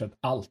i stort sett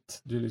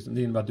allt.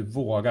 Det innebär att du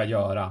vågar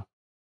göra.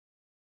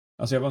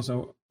 Alltså jag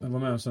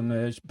var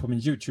med på min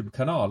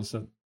YouTube-kanal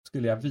så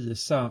skulle jag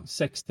visa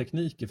 6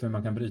 tekniker för hur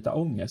man kan bryta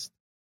ångest.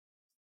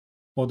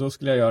 Och då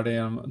skulle jag göra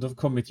det då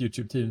kom mitt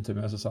YouTube-team till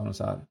mig och så sa de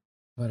så här: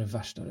 vad är det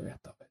värsta du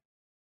vet av det?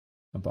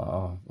 Jag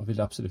bara, vad vill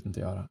jag absolut inte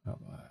göra? Jag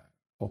bara,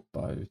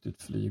 hoppa ut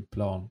ett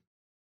flygplan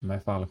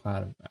med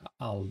fallskärm. Jag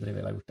har aldrig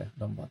velat gjort det.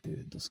 De bara,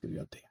 då skulle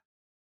jag det.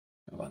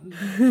 Jag bara,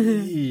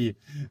 nej.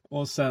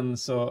 Och sen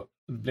så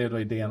blev då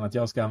idén att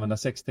jag ska använda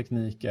 6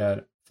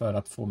 tekniker för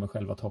att få mig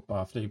själv att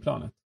hoppa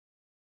flygplanet.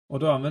 Och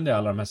då använde jag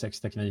alla de här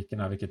 6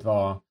 teknikerna, vilket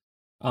var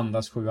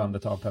andas 7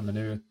 andetag per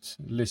minut,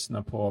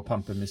 lyssna på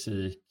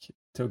pampermusik,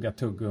 tugga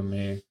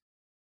tuggummi,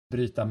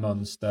 bryta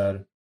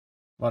mönster,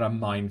 vara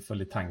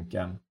mindful i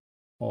tanken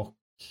och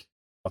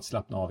att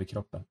slappna av i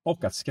kroppen.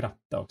 Och att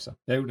skratta också.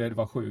 Det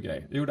var 7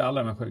 grejer. Jag gjorde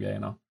alla de här 7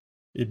 grejerna.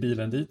 I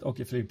bilen dit och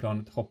i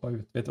flygplanet, hoppa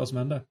ut. Vet du vad som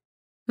hände?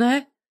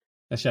 Nej.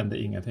 Jag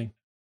kände ingenting.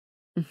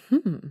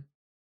 Mm-hmm.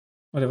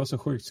 Och det var så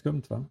sjukt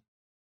skumt, va?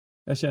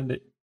 Jag kände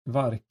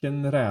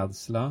varken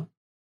rädsla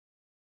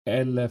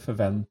eller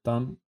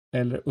förväntan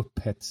eller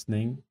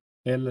upphetsning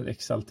eller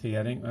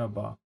exaltering. Och jag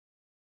bara,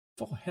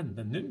 vad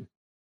hände nu?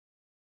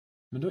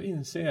 Men då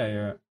inser jag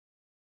ju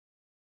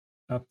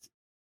att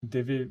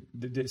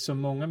det som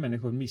många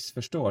människor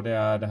missförstår, det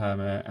är det här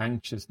med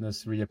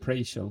anxiousness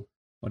reappraisal.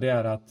 Och det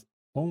är att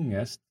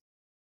ångest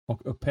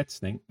och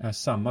upphetsning är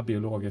samma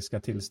biologiska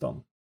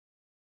tillstånd.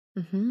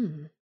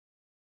 Mm-hmm.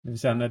 Det vill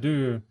säga när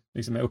du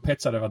liksom är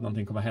upphetsad över att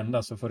någonting kommer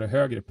hända så får du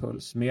högre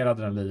puls, mer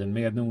adrenalin,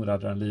 mer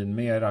noradrenalin,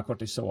 mera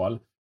kortisol.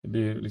 Det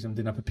blir liksom,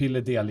 dina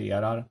pupiller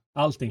dilaterar,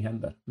 allting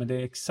händer. Men det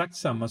är exakt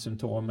samma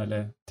symptom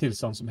eller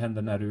tillstånd som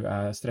händer när du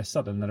är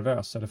stressad eller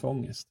nervös eller får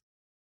ångest.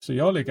 Så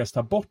jag lyckas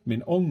ta bort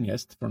min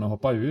ångest från att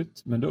hoppa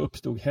ut, men då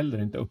uppstod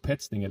heller inte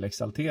upphetsning eller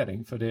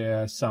exaltering, för det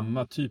är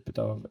samma typ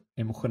av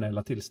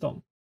emotionella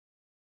tillstånd.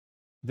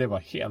 Det var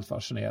helt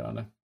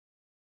fascinerande.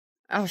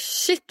 Oh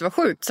shit, vad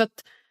sjukt.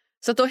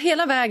 Så att då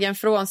hela vägen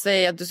från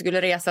sig att du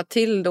skulle resa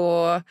till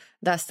då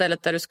det här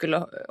stället där du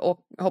skulle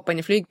hoppa in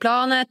i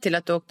flygplanet, till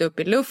att du åkte upp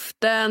i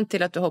luften,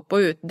 till att du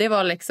hoppade ut. Det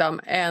var liksom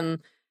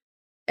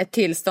ett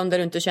tillstånd där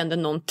du inte kände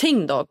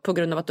någonting då, på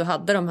grund av att du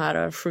hade de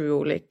här 7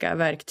 olika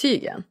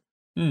verktygen.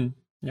 Mm,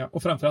 ja,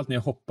 och framförallt när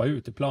jag hoppade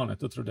ut i planet,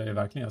 då trodde jag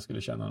verkligen jag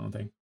skulle känna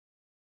någonting.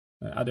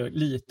 Ja, det var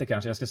lite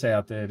kanske, jag ska säga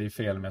att det är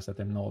fel om jag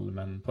sätter 0,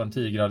 men på en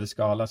 10-gradig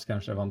skala så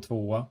kanske det var en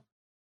 2.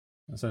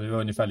 Alltså det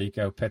var ungefär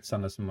lika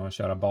upphetsande som att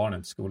köra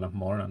barnen till skolan på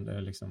morgonen.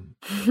 Det, liksom,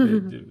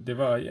 det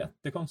var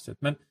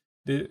jättekonstigt. Men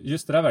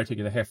just det där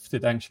verktyget är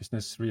häftigt,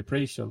 anxiousness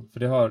reappraisal. För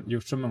det har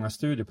gjort så många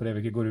studier på det,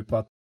 vilket går ut på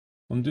att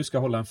om du ska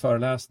hålla en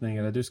föreläsning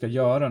eller du ska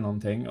göra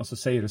någonting och så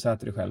säger du så här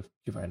till dig själv: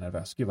 gud vad jag är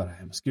nervös, gud vad det är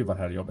hemskt, gud vad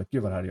det här är jobbet,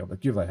 gud vad det här är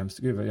jobbet, gud vad det är hemskt,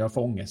 gud vad jag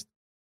får ångest.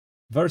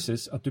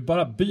 Versus att du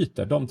bara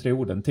byter de 3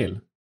 orden till: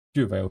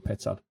 gud vad jag är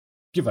upphetsad,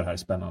 gud vad det här är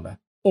spännande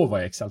och vad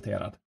jag är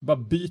exalterad. Bara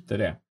byter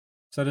det.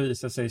 Så det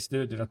visar sig i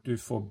studier att du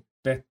får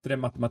bättre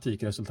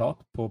matematikresultat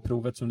på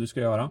provet som du ska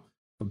göra,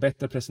 får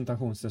bättre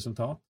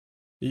presentationsresultat.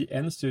 I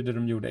en studie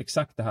de gjorde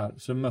exakt det här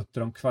så mötte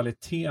de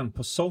kvaliteten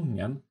på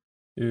sången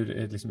ur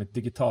ett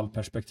digitalt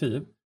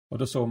perspektiv. Och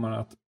då såg man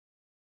att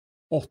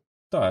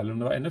 8 eller om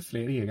det var ännu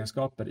fler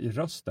egenskaper i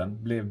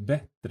rösten blev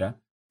bättre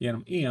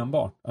genom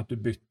enbart att du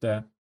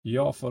bytte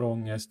jag får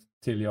ångest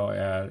till jag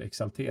är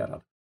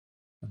exalterad.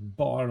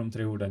 Bara de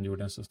 3 orden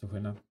gjorde en så stor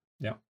skillnad.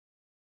 Ja.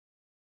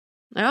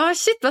 Ja,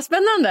 shit vad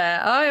spännande.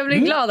 Ja, jag blir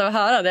glad av att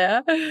höra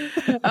det.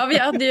 Ja, vi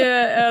hade ju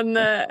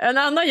en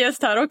annan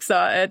gäst här också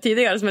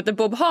tidigare som heter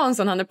Bob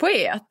Hansson, han är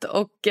poet.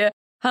 Och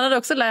Han hade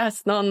också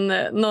läst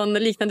någon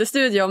liknande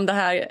studie om det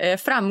här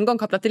framgång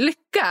kopplat till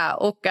lycka.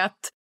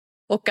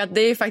 Och att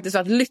det är faktiskt så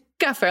att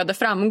lycka föder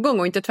framgång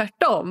och inte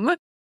tvärtom.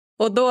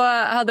 Och då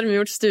hade de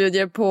gjort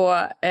studier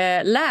på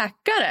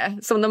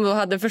läkare som de då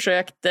hade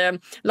försökt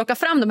locka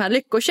fram de här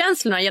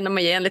lyckokänslorna genom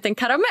att ge en liten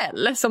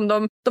karamell. Som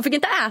de fick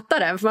inte äta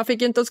den,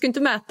 för de skulle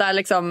inte mäta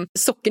liksom,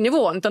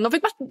 sockernivån, utan de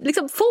fick bara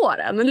liksom, få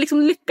den.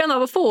 Liksom, lyckan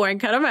av att få en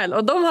karamell.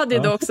 Och de hade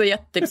ju då också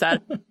gett typ så här,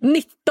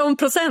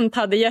 19%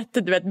 hade gett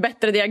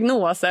bättre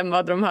diagnos än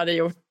vad de hade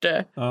gjort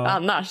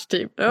annars.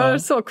 Typ. Det var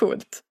så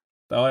coolt.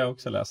 Ja, jag har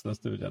också läst den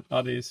studien.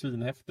 Ja, det är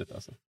svinhäftigt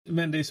alltså.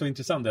 Men det är så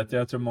intressant att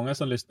jag tror många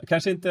som lyssnar,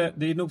 kanske inte,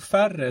 det är nog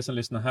färre som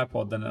lyssnar här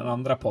podden än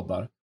andra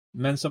poddar.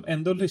 Men som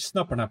ändå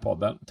lyssnar på den här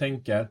podden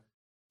tänker,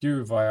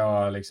 gud vad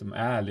jag liksom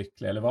är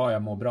lycklig eller vad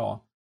jag mår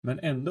bra. Men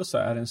ändå så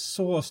är det en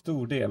så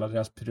stor del av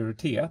deras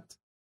prioritet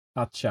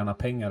att tjäna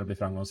pengar och bli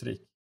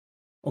framgångsrik.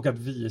 Och att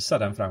visa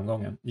den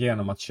framgången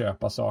genom att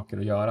köpa saker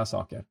och göra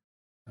saker.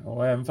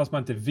 Och även fast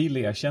man inte vill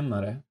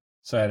erkänna det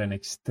så är det en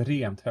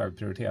extremt hög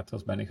prioritet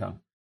hos människan.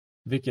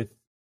 Vilket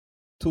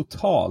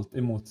totalt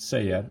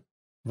emotsäger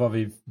vad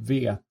vi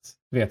vet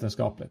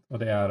vetenskapligt. Och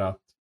det är att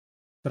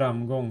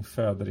framgång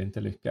föder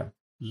inte lycka.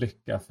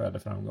 Lycka föder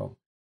framgång.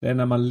 Det är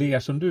när man ler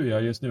som du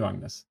gör just nu,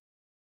 Agnes.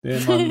 Det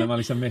är när man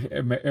liksom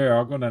med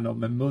ögonen och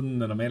med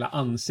munnen och med hela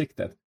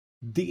ansiktet.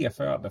 Det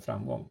föder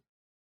framgång.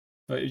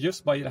 För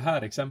just bara i det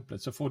här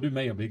exemplet så får du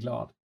mig att bli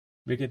glad.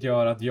 Vilket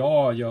gör att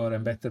jag gör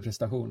en bättre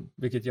prestation.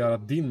 Vilket gör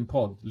att din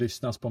podd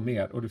lyssnas på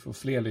mer och du får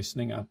fler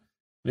lyssningar.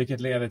 Vilket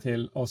leder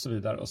till och så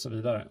vidare och så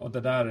vidare. Och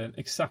det där är en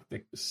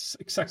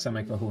exakt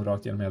samma ekvation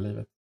rakt genom hela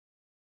livet.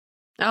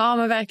 Ja,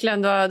 men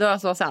verkligen. Du har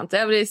så sant.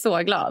 Jag blir så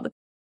glad.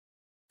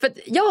 För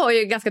jag har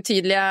ju ganska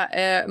tydliga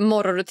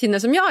morgonrutiner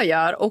som jag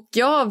gör. Och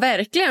jag har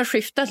verkligen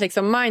skiftat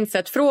liksom,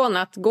 mindset från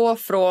att gå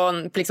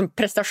från liksom,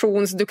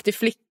 prestationsduktig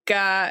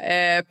flicka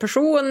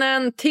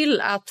personen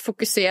till att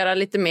fokusera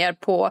lite mer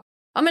på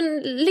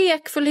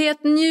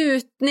lekfullhet,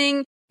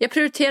 njutning. Jag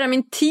prioriterar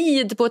min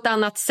tid på ett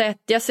annat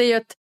sätt. Jag säger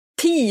att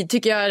tid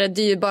tycker jag är det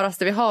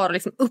dyrbaraste vi har.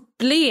 Liksom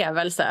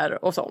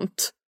upplevelser och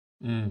sånt.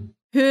 Mm.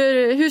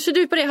 Hur ser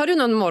du på det? Har du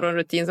någon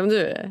morgonrutin som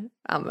du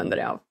använder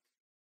dig av?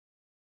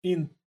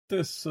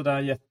 Inte sådär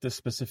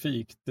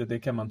jättespecifikt. Det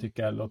kan man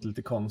tycka låter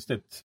lite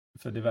konstigt.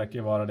 För det verkar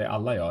ju vara det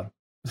alla gör.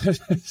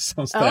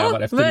 Som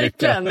strävar efter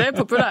verkligen. lycka. Det är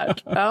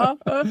populärt. Ja.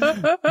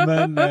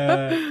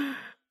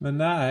 Men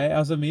nej,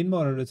 alltså min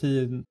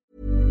morgonrutin...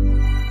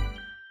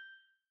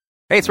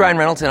 Hey, it's Ryan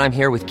Reynolds, and I'm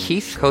here with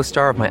Keith,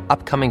 co-star of my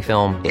upcoming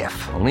film,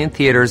 If, only in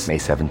theaters May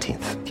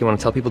 17th. Do you want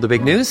to tell people the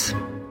big news?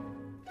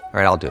 All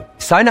right, I'll do it.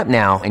 Sign up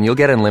now and you'll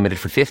get unlimited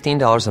for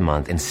 $15 a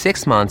month and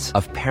 6 months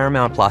of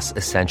Paramount Plus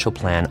Essential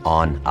Plan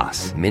on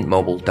us.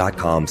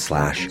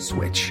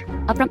 MintMobile.com/switch.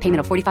 Upfront payment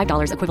of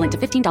 $45 equivalent to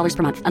 $15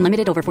 per month.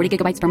 Unlimited over 40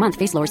 gigabytes per month.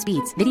 Face lower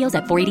speeds. Videos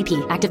at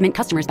 480p. Active Mint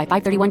customers by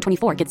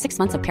 531.24 get 6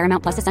 months of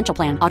Paramount Plus Essential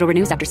Plan. Auto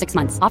renews after 6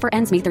 months. Offer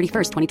ends May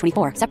 31st,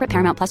 2024. Separate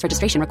Paramount Plus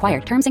registration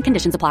required. Terms and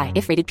conditions apply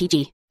if rated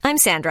PG. I'm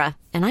Sandra,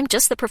 and I'm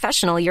just the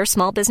professional your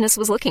small business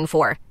was looking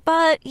for.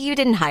 But you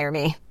didn't hire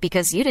me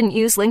because you didn't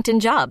use LinkedIn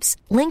Jobs.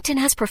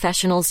 LinkedIn has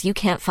professionals you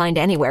can't find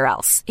anywhere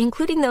else,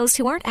 including those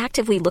who aren't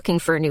actively looking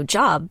for a new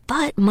job,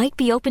 but might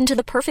be open to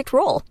the perfect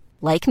role,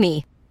 like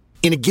me.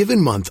 In a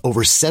given month,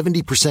 over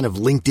 70%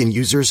 of LinkedIn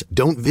users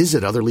don't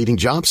visit other leading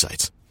job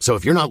sites. So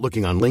if you're not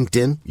looking on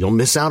LinkedIn, you'll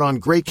miss out on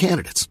great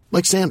candidates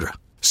like Sandra.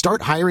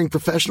 Start hiring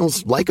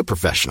professionals like a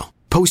professional.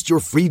 Post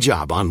your free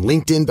job on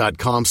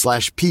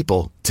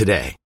linkedin.com/people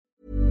today.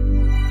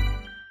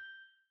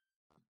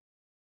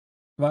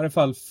 I varje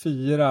fall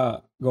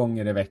 4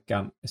 gånger i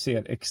veckan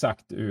ser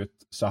exakt ut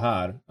så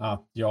här.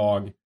 Att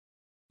jag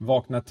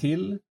vaknar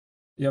till.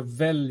 Jag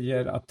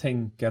väljer att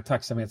tänka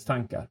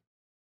tacksamhetstankar.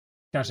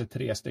 Kanske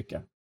 3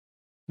 stycken.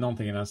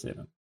 Någonting i den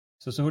stilen.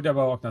 Så fort jag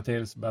bara vaknar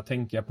till så bara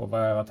tänker jag på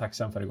vad jag var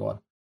tacksam för igår.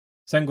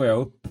 Sen går jag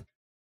upp.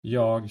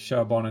 Jag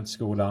kör barnen till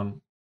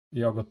skolan.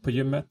 Jag har gått på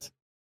gymmet.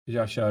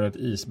 Jag kör ett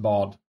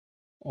isbad.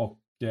 Och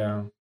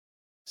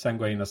sen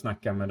går jag in och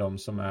snackar med dem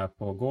som är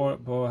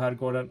på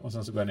herrgården. Och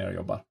sen så går jag ner och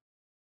jobbar.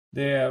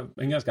 Det är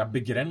en ganska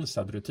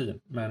begränsad rutin.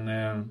 Men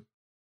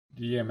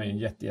det ger mig en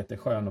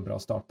jätteskön och bra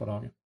start på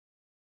dagen.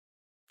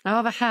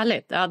 Ja, vad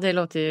härligt. Ja, det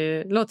låter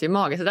ju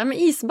magiskt. Det där med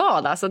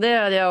isbad, alltså, det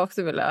hade jag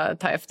också velat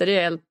ta efter. Det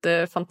är helt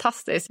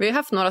fantastiskt. Vi har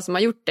haft några som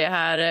har gjort det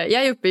här.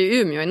 Jag är uppe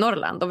i Umeå i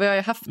Norrland och vi har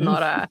ju haft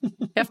några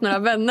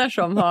vänner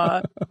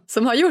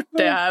som har gjort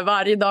det här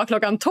varje dag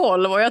klockan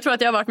 12. Och jag tror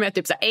att jag har varit med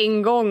typ så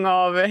en gång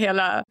av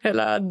hela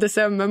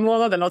december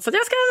månad eller något. Så att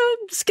jag ska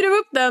skruva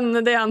upp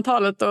det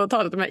antalet och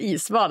ta lite med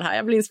isbad här.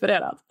 Jag blir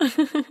inspirerad.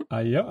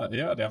 Ja,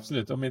 gör det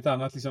absolut. Om inte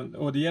annat liksom,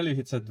 och det gäller ju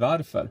hitta ett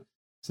varför.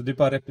 Så du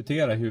bara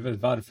repetera i huvudet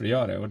varför du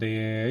gör det. Och det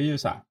är ju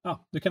så här.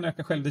 Ja, du kan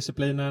öka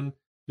självdisciplinen.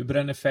 Du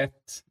bränner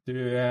fett.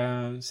 Du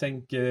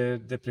sänker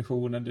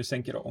depressionen. Du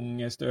sänker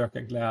ångest. Du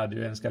ökar glädje.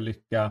 Du önskar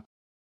lycka.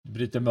 Du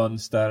bryter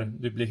mönster.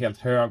 Du blir helt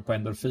hög på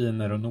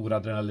endorfiner och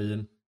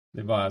noradrenalin. Det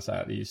är bara så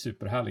här. Det är ju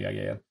superhärliga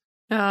grejer.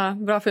 Ja,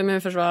 bra för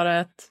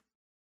immunförsvaret.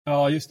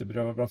 Ja, just det.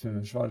 Bra för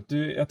immunförsvaret.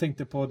 Jag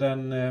tänkte på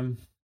den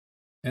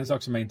En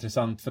sak som är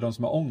intressant för de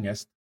som har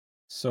ångest.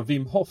 Så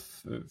Wim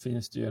Hof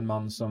finns det ju en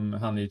man som,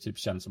 han är ju typ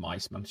känd som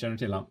Iceman. Känner du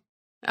till han?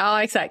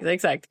 Ja,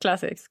 exakt.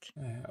 Klassisk.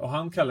 Och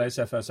han kallar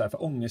sig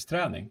för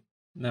ångestträning.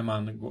 När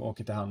man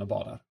åker till han och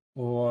badar.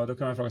 Och då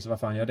kan man fråga sig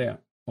varför han gör det.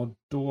 Och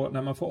då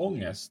när man får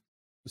ångest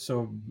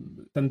så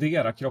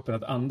tenderar kroppen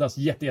att andas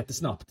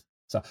jättesnabbt.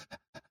 Så här,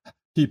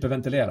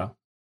 hyperventilera.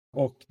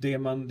 Och det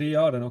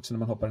gör den också när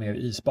man hoppar ner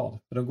i isbad.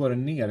 För då går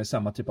den ner i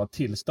samma typ av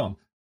tillstånd.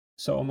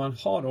 Så om man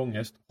har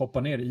ångest,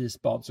 hoppar ner i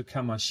isbad, så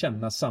kan man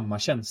känna samma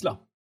känsla.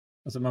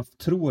 Alltså man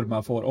tror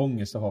man får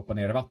ångest att hoppa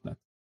ner i vattnet.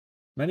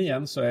 Men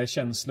igen så är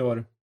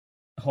känslor,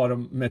 har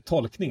de med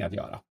tolkning att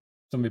göra.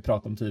 Som vi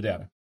pratade om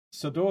tidigare.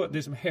 Så då,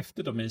 det som är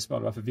häftigt med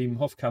isbad, varför Wim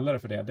Hof kallar det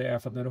för det är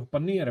för att när du hoppar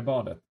ner i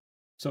badet,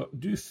 så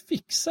du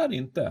fixar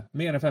inte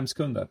mer än 5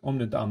 sekunder om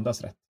du inte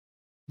andas rätt.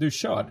 Du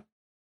kör.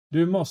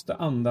 Du måste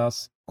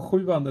andas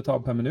 7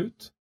 andetag per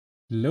minut.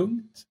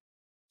 Lugnt.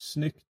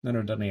 Snyggt när du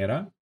är där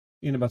nere.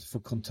 Innebär att du får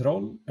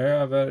kontroll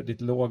över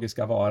ditt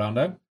logiska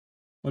varande.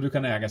 Och du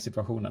kan äga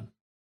situationen.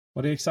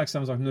 Och det är exakt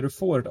samma sak när du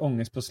får ett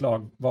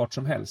ångestpåslag vart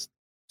som helst.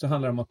 Så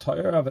handlar det om att ta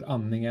över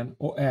andningen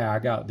och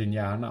äga din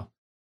hjärna.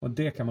 Och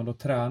det kan man då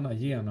träna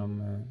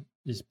genom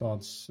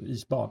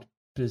isbad.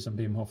 Precis som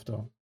Wim Hof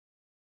då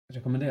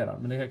rekommenderar.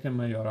 Men det kan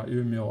man göra i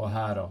Umeå och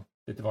här och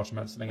lite var som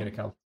helst så länge det är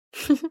kallt.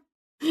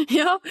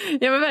 Ja,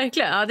 men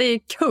verkligen. Ja, det är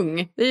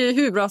kung. Det är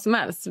hur bra som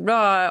helst.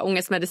 Bra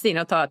ångestmedicin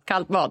att ta ett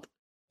kallt bad.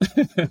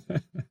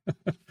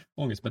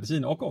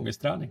 Ångestmedicin och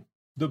ångestträning.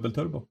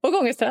 Dubbelturbo. Och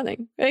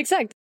ångestträning,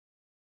 exakt.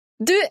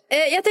 Du,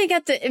 jag tänker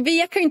att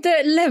vi kan ju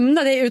inte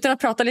lämna dig utan att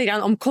prata lite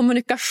grann om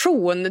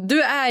kommunikation.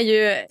 Du är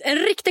ju en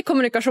riktig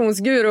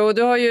kommunikationsguru och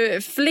du har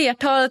ju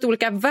flertalet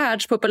olika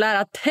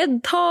världspopulära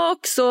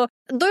TED-talks. Och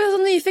då är jag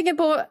så nyfiken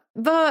på,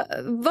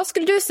 vad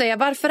skulle du säga,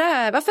 varför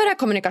är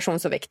kommunikation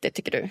så viktigt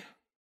tycker du?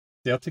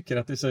 Jag tycker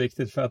att det är så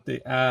viktigt för att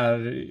det är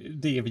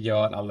det vi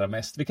gör allra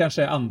mest. Vi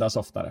kanske andas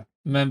oftare,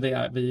 men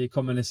vi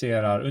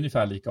kommunicerar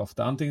ungefär lika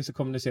ofta. Antingen så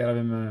kommunicerar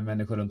vi med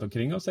människor runt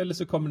omkring oss eller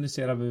så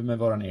kommunicerar vi med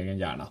vår egen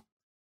hjärna.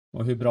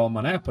 Och hur bra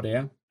man är på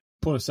det,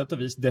 på sätt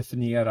och vis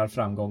definierar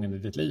framgången i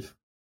ditt liv.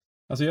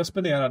 Alltså jag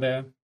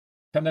spenderade,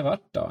 kan det ha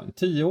varit då,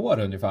 10 år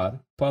ungefär,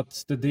 på att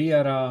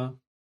studera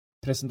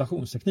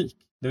presentationsteknik.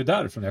 Det är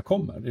därifrån jag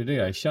kommer, det är det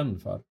jag är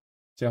känd för.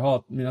 Så jag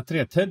har, mina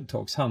 3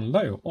 TED-talks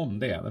handlar ju om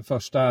det. Den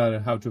första är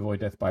How to avoid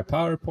death by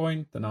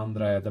PowerPoint, den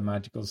andra är The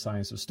Magical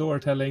Science of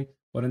Storytelling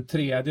och den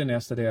tredje när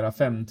jag studerar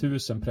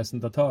 5000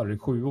 presentatörer i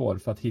 7 år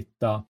för att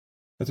hitta,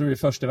 jag tror det är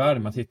först i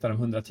världen att hitta de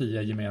 110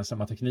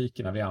 gemensamma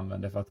teknikerna vi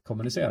använder för att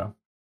kommunicera.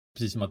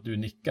 Precis som att du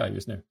nickar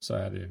just nu så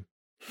är det ju,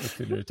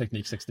 uppfyller du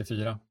teknik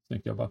 64.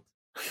 Snyggt jobbat.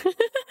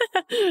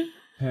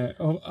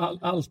 Och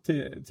allt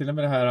till och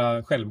med det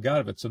här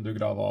självgarvet som du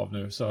grav av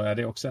nu så är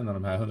det också en av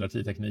de här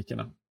 110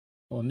 teknikerna.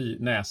 Och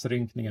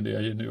näsrynkningen det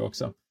gör ju nu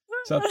också.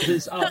 Så att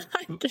precis allt...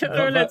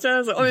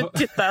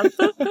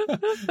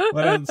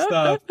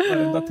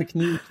 varenda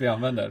teknik vi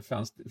använder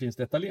finns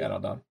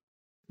detaljerad där.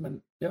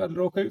 Men jag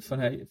råkade ut för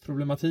den här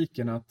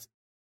problematiken att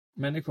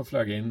människor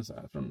flög in så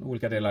här, från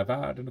olika delar av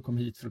världen och kom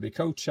hit för att bli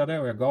coachade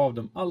och jag gav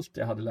dem allt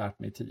jag hade lärt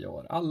mig i 10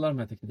 år. Alla de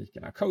här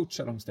teknikerna,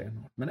 coachade dem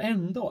stenhårt. Men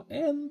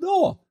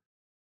ändå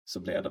så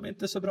blev de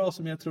inte så bra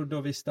som jag trodde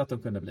och visste att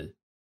de kunde bli.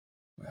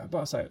 Och jag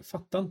bara säger,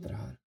 fattar inte det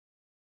här.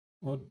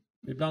 Och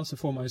ibland så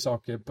får man ju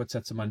saker på ett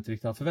sätt som man inte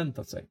riktigt har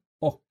förväntat sig.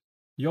 Och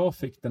jag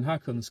fick den här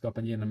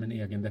kunskapen genom min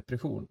egen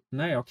depression.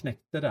 När jag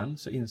knäckte den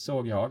så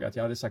insåg jag att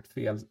jag hade sagt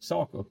fel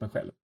sak upp mig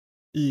själv.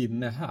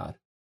 Inne här.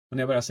 Och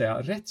när jag började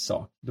säga rätt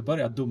sak, då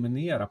började jag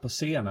dominera på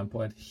scenen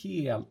på en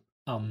helt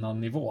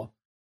annan nivå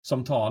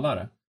som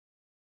talare.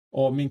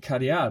 Och min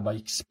karriär bara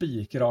gick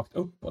spikrakt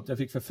uppåt. Jag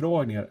fick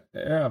förfrågningar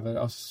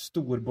av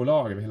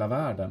storbolag över hela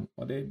världen.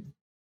 Och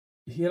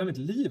hela mitt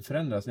liv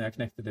förändrades när jag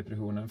knäckte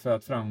depressionen för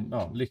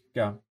att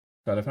lycka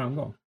före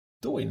framgång.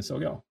 Då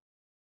insåg jag,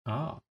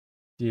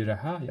 det är det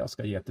här jag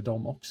ska ge till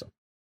dem också.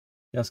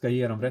 Jag ska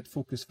ge dem rätt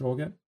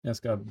fokusfrågor. Jag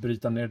ska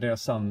bryta ner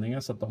deras sanningar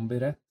så att de blir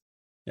rätt.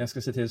 Jag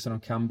ska se till så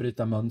att de kan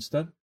bryta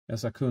mönster.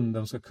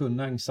 De ska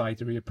kunna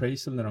anxiety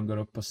reappraisal när de går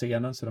upp på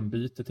scenen så de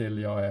byter till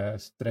jag är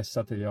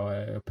stressad till jag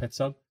är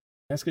upphetsad.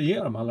 Jag ska ge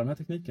dem alla de här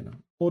teknikerna.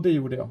 Och det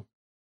gjorde jag.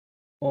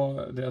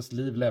 Och deras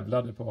liv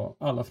levlade på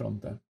alla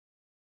fronter.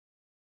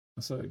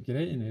 Alltså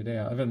grejen är det.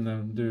 Jag vet inte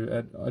om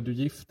är du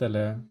gift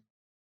eller?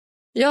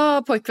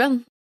 Ja,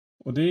 pojkvän.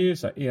 Och det är ju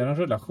så här, er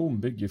relation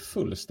bygger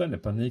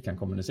fullständigt på att ni kan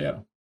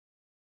kommunicera.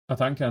 Att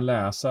han kan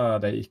läsa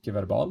dig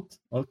icke-verbalt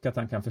och att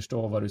han kan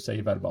förstå vad du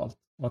säger verbalt.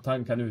 Och att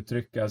han kan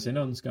uttrycka sin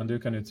önskan, du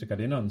kan uttrycka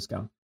din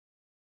önskan.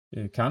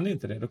 Kan ni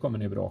inte det, då kommer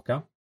ni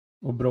bråka.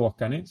 Och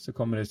bråkar ni så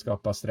kommer det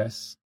skapa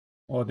stress.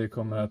 Och det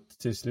kommer att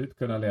till slut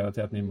kunna leda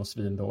till att ni mår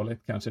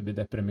svindåligt. Kanske blir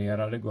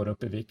deprimerade, går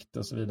upp i vikt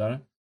och så vidare.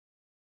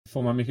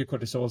 Får man mycket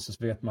kortisol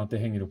så vet man att det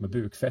hänger ihop med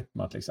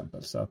bukfetma till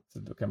exempel. Så att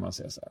då kan man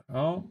säga så här.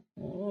 Ja,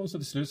 och så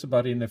till slut så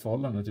bara rinner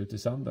förhållandet ut i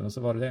sanden och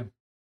så var det.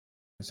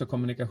 Så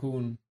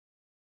kommunikation,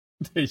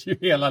 det är ju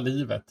hela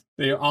livet.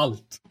 Det är ju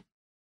allt.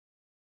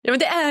 Ja men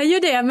det är ju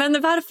det,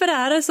 men varför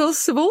är det så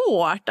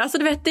svårt? Alltså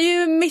du vet, det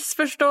är ju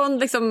missförstånd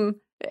liksom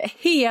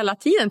hela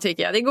tiden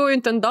tycker jag. Det går ju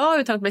inte en dag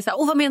utan att bli så här,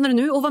 vad menar du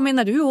nu? Vad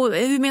menar du? Och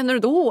hur menar du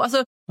då?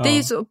 Alltså, det är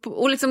ju så,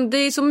 och liksom, det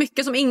är så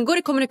mycket som ingår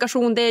i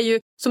kommunikation. Det är ju,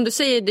 som du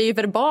säger, det är ju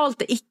verbalt,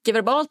 det är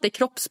icke-verbalt, det är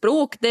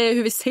kroppsspråk, det är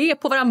hur vi ser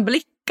på varandra,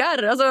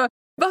 blickar. Alltså,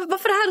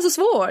 varför är det här så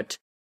svårt?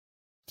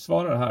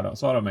 Svara här då,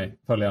 svara mig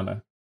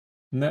följande.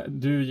 När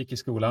du gick i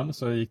skolan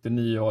så gick det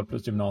 9 år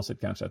plus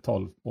gymnasiet kanske,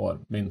 12 år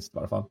minst i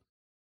alla fall.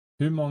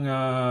 Hur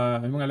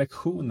många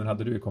lektioner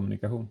hade du i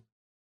kommunikation?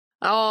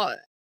 Ja,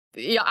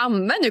 jag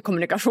använder ju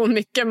kommunikation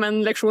mycket,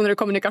 men lektioner i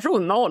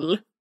kommunikation 0.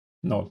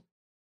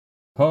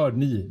 Hör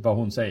ni vad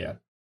hon säger?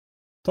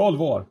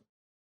 12 år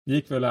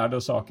gick vi och lärde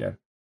oss saker.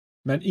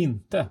 Men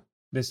inte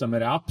det som är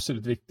det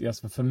absolut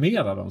viktigaste för att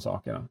förmedla de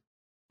sakerna.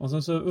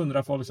 Och så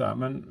undrar folk så här,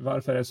 men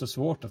varför är det så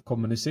svårt att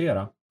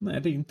kommunicera?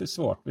 Nej, det är inte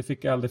svårt. Vi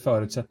fick aldrig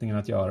förutsättningen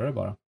att göra det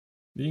bara.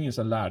 Det är ingen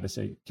som lärde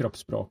sig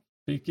kroppsspråk.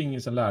 Det var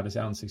ingen som lärde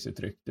sig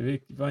ansiktsuttryck.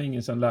 Det var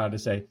ingen som lärde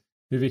sig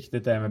hur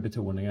viktigt det är med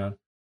betoningar.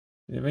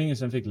 Det var ingen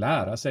som fick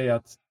lära sig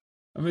att,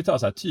 om vi tar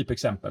så här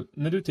typexempel.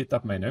 När du tittar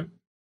på mig nu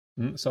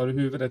så har du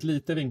huvudet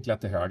lite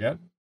vinklat till höger.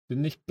 Du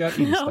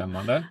nickar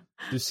instämmande.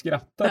 Du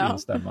skrattar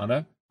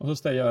instämmande. Och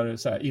så gör du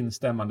så här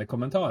instämmande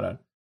kommentarer.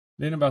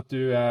 Det innebär att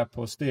du är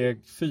på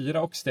steg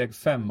 4 och steg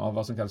 5 av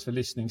vad som kallas för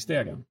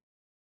lyssningsstegen.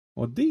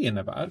 Och det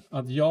innebär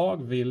att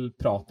jag vill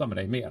prata med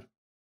dig mer.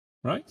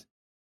 Right?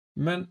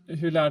 Men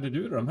hur lärde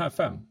du dig de här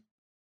 5?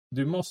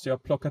 Du måste ju ha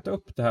plockat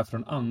upp det här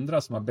från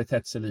andra som har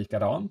betett sig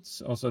likadant.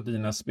 Och så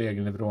dina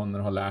spegelneuroner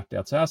har lärt dig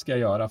att så här ska jag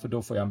göra, för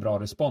då får jag en bra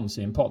respons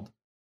i en podd.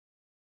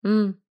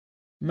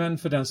 Men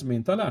för den som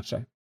inte har lärt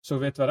sig, så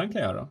vet vad den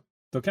kan göra.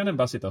 Då kan den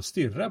bara sitta och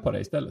stirra på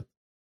dig istället.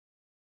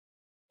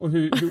 Och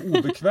hur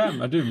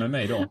obekväm är du med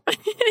mig då?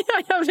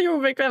 Jag blir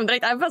obekväm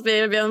direkt. Även fast vi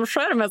är genom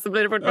skärmen så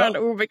blir det fortfarande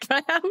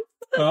obekvämt.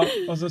 Ja,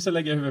 och så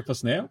lägger jag huvudet på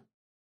sned.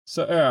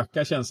 Så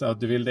ökar känslan att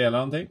du vill dela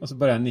någonting. Och så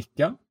börjar jag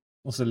nicka.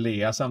 Och så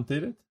ler jag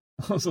samtidigt.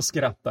 Och så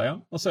skrattar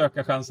jag. Och så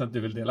ökar chansen att du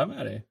vill dela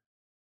med dig.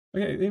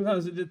 Okej,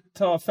 det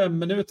tar 5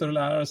 minuter att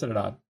lära sig det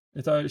där.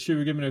 Det tar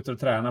 20 minuter att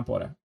träna på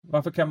det.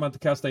 Varför kan man inte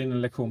kasta in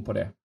en lektion på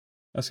det?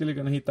 Jag skulle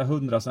kunna hitta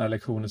 100 sådana här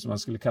lektioner som man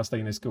skulle kasta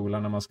in i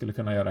skolan. När man skulle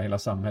kunna göra hela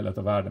samhället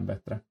och världen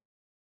bättre.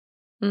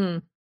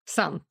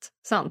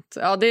 Sant.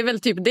 Ja, det är väl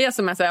typ det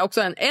som är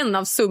också en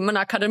av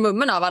summorna,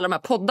 kardemummorna av alla de här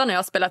poddarna jag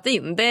har spelat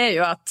in. Det är ju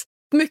att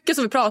mycket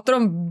som vi pratar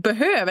om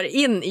behöver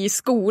in i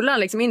skolan,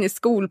 liksom in i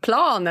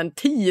skolplanen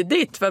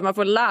tidigt, för att man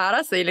får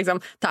lära sig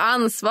liksom, ta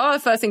ansvar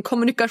för sin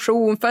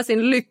kommunikation, för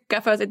sin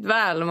lycka, för sitt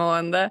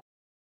välmående.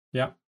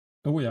 Ja,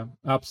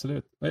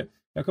 absolut.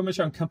 Jag kommer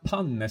köra en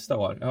kampanj nästa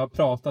år. Jag har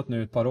pratat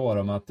nu ett par år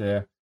om att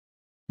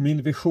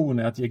min vision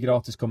är att ge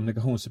gratis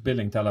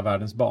kommunikationsutbildning till alla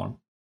världens barn.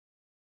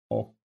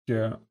 Och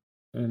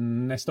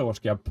nästa år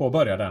ska jag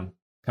påbörja den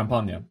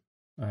kampanjen.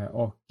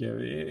 Och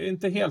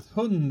inte helt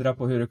 100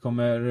 på hur det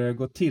kommer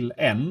gå till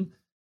än.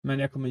 Men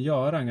jag kommer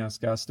göra en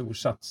ganska stor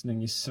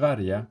satsning i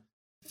Sverige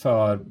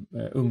för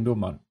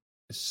ungdomar.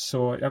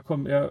 Så jag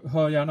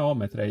hör gärna av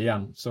mig till dig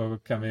igen. Så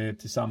kan vi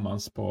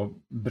tillsammans på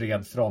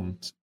bred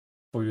front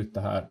få ut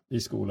det här i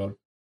skolor.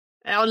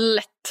 Ja,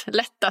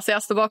 lätt. Alltså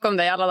jag står bakom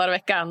dig alla dagar i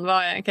veckan.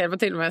 Vad jag kan hjälpa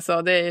till med.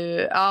 Så det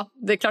är,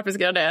 det är klart vi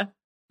ska göra det.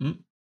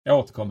 Jag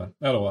återkommer,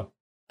 jag lovar.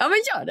 Ja,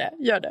 men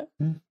gör det.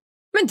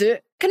 Men du,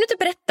 kan du inte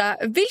berätta,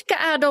 vilka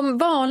är de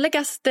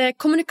vanligaste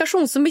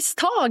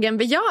kommunikationsmisstagen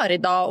vi gör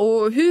idag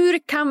och hur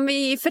kan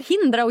vi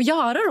förhindra att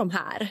göra de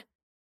här?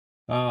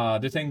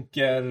 Du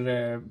tänker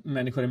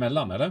människor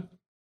emellan, eller?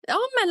 Ja,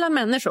 mellan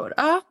människor.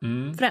 Ja,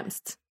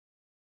 främst.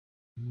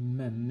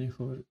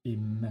 Människor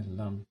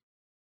emellan.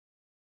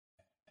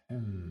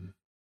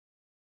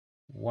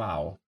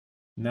 Wow.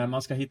 När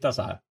man ska hitta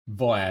så här,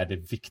 vad är det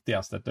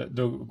viktigaste?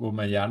 Då går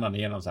man gärna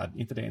igenom så här,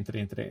 inte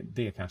det,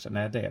 det kanske,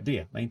 nej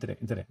det, nej inte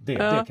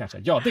det kanske,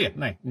 ja det,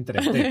 nej inte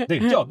det,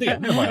 ja det,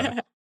 nu har jag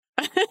det.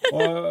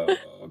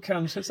 Och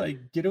kanske så här,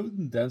 i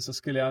grunden så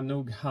skulle jag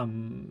nog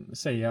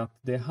säga att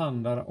det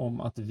handlar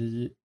om att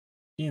vi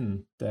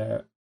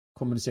inte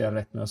kommunicerar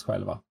rätt med oss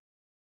själva.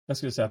 Jag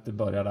skulle säga att det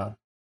börjar där.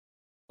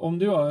 Om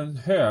du har en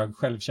hög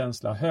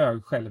självkänsla,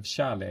 hög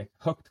självkärlek,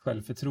 högt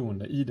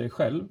självförtroende i dig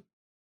själv,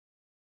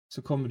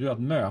 så kommer du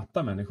att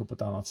möta människor på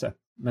ett annat sätt.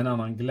 Med en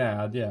annan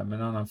glädje, med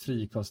en annan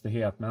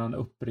frikostighet, med en annan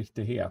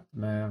uppriktighet,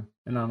 med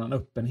en annan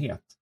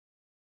öppenhet.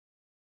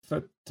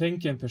 För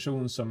tänk en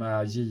person som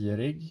är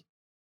girig,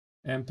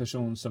 en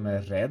person som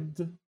är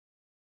rädd,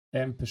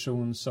 en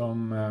person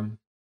som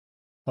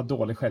har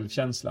dålig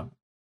självkänsla.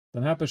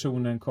 Den här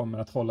personen kommer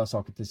att hålla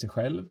saker till sig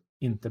själv,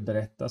 inte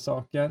berätta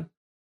saker.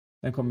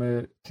 Den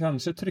kommer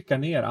kanske trycka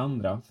ner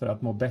andra för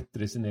att må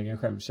bättre i sin egen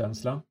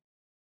självkänsla.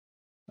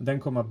 Den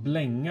kommer att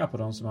blänga på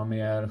de som har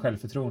mer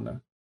självförtroende.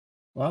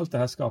 Och allt det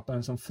här skapar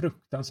en sån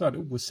fruktansvärd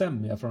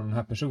osämja från den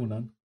här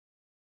personen.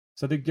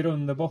 Så det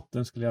grund och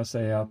botten skulle jag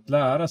säga att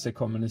lära sig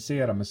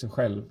kommunicera med sig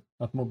själv.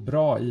 Att må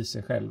bra i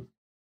sig själv.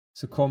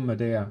 Så kommer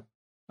det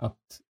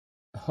att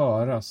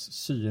höras,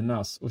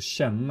 synas och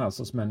kännas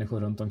hos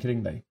människor runt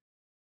omkring dig.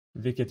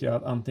 Vilket gör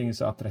att antingen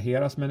så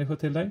attraheras människor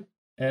till dig.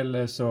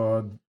 Eller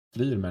så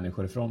flyr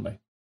människor ifrån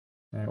dig.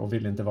 Och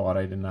vill inte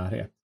vara i din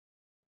närhet.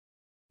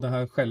 Det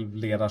här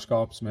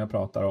självledarskap som jag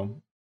pratar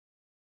om.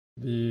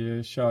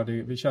 Vi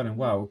körde en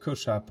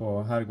wow-kurs här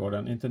på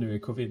Herrgården. Inte nu i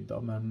covid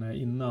då, men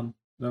innan.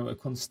 Den var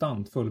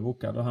konstant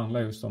fullbokad. Och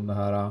handlar just om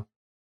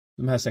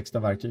de här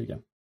 16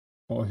 verktygen.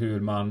 Och hur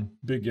man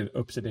bygger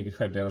upp sitt eget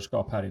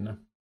självledarskap här inne.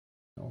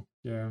 Och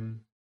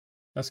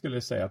jag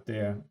skulle säga att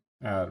det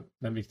är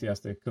den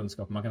viktigaste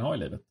kunskapen man kan ha i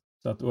livet.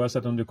 Så att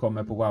oavsett om du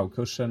kommer på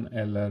wow-kursen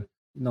eller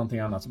någonting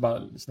annat, så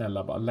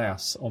bara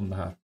läs om det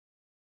här.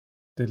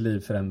 Ditt liv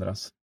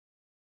förändras.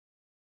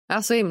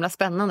 Ja, så himla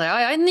spännande.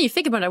 Ja, jag är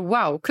nyfiken på den där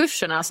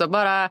wow-kursen. Alltså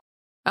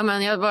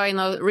jag var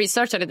inne och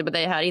researchade lite på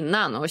dig här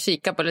innan och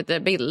kikade på lite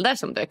bilder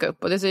som dök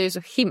upp. Och det ser ju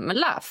så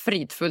himla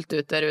fridfullt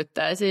ut där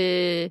ute. Det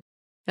ser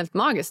helt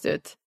magiskt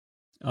ut.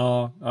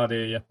 Ja, det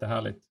är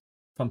jättehärligt.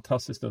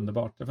 Fantastiskt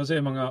underbart. Jag får se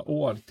hur många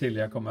år till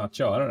jag kommer att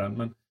köra den.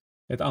 Men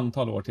ett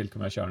antal år till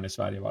kommer jag köra den i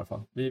Sverige i varje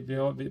fall.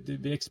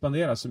 Vi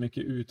expanderar så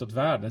mycket utåt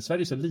världen.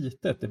 Sverige är så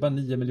litet. Det är bara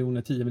 9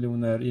 miljoner, 10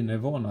 miljoner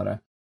invånare.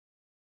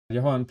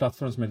 Jag har en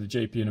plattform som heter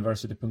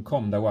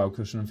jpuniversity.com där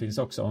wow-kursen finns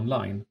också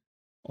online.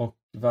 Och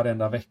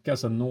varenda vecka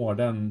så når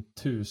den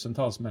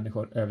tusentals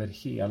människor över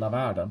hela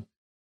världen.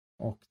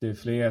 Och det är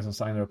fler som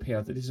signar upp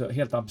det är så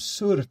helt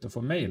absurt att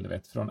få mejl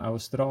från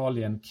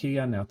Australien,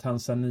 Kenya,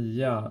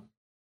 Tanzania,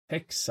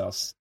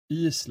 Texas,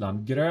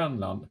 Island,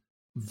 Grönland.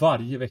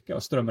 Varje vecka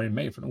och strömmar in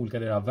mejl från olika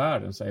delar av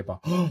världen och säger bara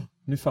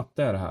nu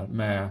fattar jag det här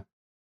med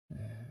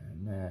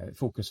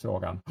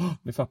fokusfrågan.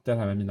 Nu fattar jag det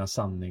här med mina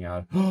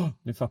sanningar.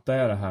 Nu fattar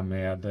jag det här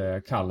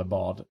med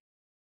kallbad.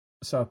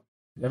 Så att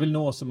jag vill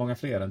nå så många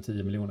fler än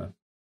 10 miljoner.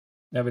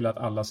 Jag vill att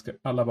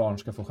alla barn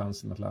ska få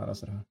chansen att lära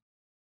sig det här.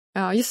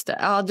 Ja, just det.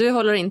 Ja, du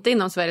håller inte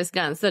inom Sveriges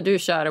gränser. Du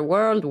kör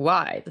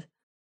worldwide.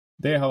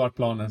 Det har varit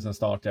planen sedan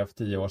starten för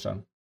 10 år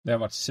sedan. Det har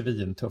varit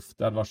svintufft.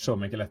 Det hade varit så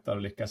mycket lättare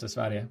att lyckas i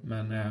Sverige.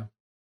 Men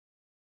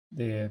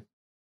det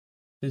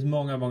finns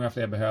många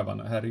fler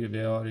behövande. Herregud,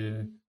 vi har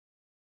ju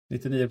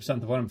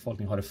 99% av vår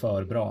befolkning har det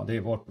för bra. Det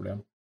är vårt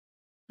problem.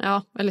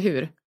 Ja, eller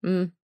hur?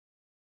 Mm.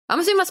 Ja,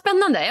 men så himla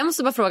spännande. Jag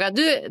måste bara fråga.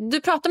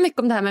 Du pratar mycket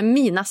om det här med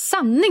mina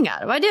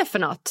sanningar. Vad är det för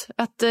något?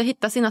 Att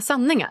hitta sina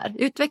sanningar.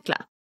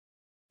 Utveckla.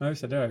 Ja,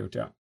 just det har jag gjort,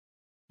 ja.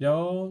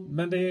 Ja,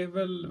 men det är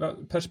väl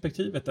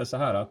perspektivet är så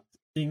här att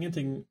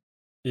ingenting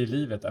i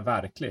livet är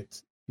verkligt.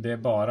 Det är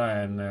bara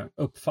en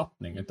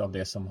uppfattning av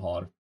det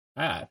som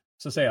är.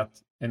 Så säg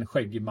att en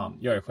skäggig man,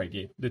 jag är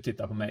skäggig, du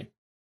tittar på mig.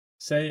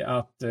 Säg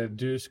att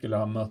du skulle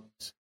ha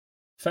mött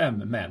 5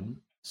 män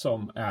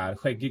som är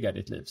skäggiga i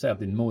ditt liv. Säg att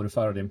din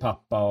morfar och din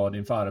pappa och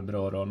din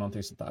farbror och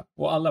någonting sånt där.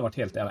 Och alla har varit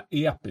helt jävla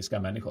episka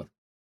människor.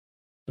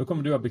 Då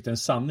kommer du ha byggt en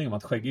sanning om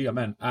att skäggiga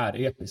män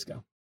är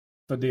episka.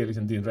 För det är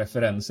liksom din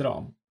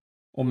referensram.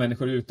 Och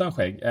människor utan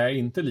skägg är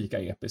inte lika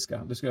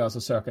episka. Du skulle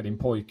alltså söka din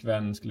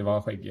pojkvän, skulle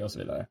vara skäggig och så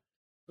vidare.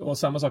 Och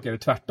samma sak är det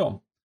tvärtom.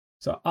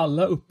 Så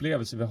alla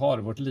upplevelser vi har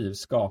i vårt liv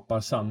skapar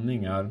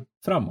sanningar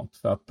framåt.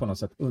 För att på något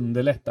sätt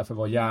underlätta för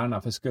vår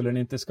hjärna. För skulle den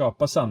inte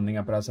skapa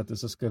sanningar på det här sättet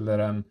så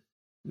skulle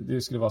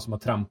det skulle vara som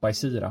att trampa i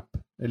sirap.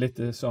 Det är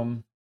lite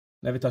som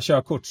när vi tar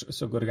körkort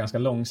så går det ganska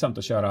långsamt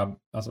att köra.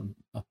 Alltså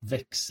att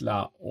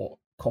växla och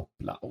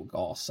koppla och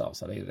gasa. Och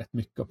så det är rätt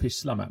mycket att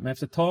pyssla med. Men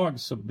efter ett tag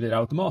så blir det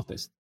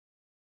automatiskt.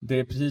 Det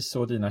är precis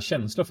så dina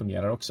känslor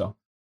fungerar också.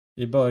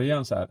 I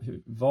början så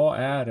här, vad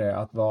är det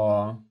att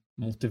vara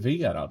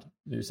motiverad?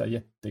 Det är så här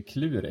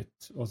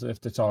jätteklurigt. Och så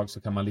efter ett tag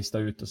så kan man lista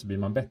ut och så blir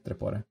man bättre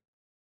på det.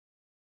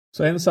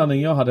 Så en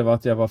sanning jag hade var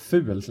att jag var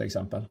ful till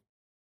exempel.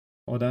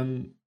 Och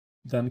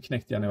den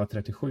knäckte jag när jag var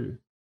 37.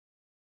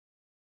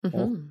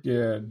 Mm-hmm. Och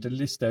det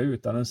listade jag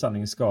ut att den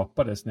sanningen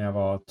skapades när jag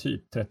var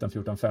typ 13,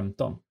 14,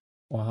 15.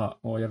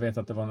 Och jag vet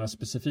att det var några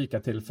specifika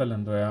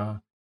tillfällen då jag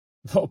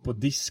var på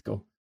disco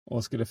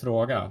och skulle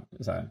fråga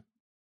så här,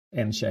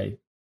 en tjej,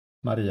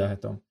 Maria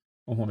hette hon,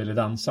 om hon ville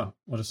dansa.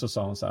 Och då så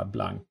sa hon så här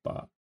blankt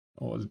bara,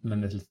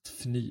 men ett litet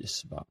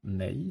fnys bara,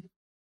 nej.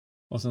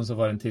 Och sen så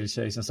var det en till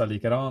tjej som sa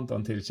likadant och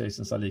en till tjej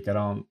som sa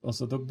likadant. Och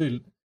så då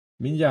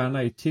min hjärna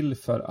är ju till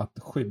för att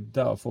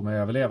skydda och få mig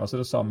att överleva. Så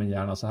då sa min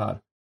hjärna så här,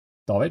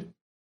 David,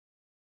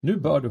 nu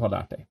bör du ha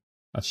lärt dig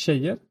att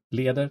tjejer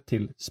leder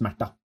till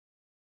smärta.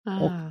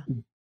 Och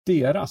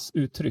deras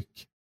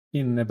uttryck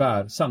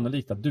innebär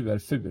sannolikt att du är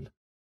ful.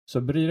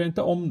 Så bryr dig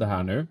inte om det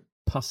här nu.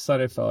 Passa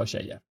dig för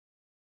tjejer.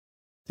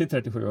 Till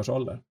 37 års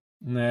ålder.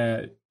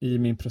 I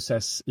min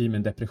process, i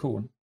min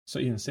depression. Så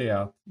inser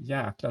jag att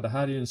jäklar, det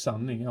här är ju en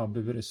sanning. Jag har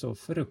burit så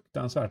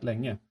fruktansvärt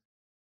länge.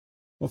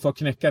 Och för att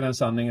knäcka den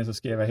sanningen så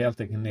skrev jag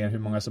helt enkelt ner hur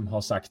många som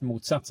har sagt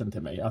motsatsen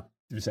till mig. Att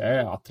det vill säga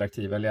jag är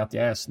attraktiv eller att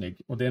jag är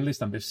snygg. Och den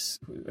listan blir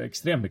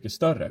extremt mycket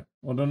större.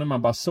 Och då när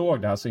man bara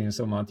såg det här så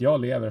insåg man att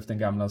jag lever efter en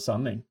gammal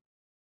sanning.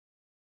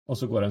 Och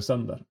så går den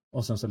sönder.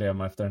 Och sen så lever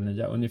man efter den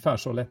nya. Ungefär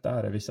så lätt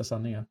är det vissa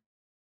sanningar.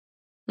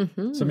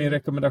 Mm-hmm. Så min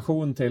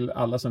rekommendation till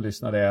alla som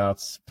lyssnar är att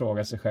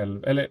fråga sig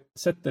själv. Eller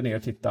sätt dig ner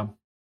och titta.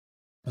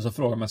 Och så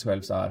frågar man sig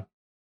själv så här.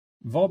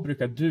 Vad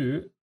brukar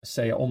du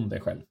säga om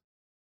dig själv?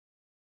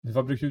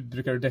 Vad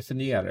brukar du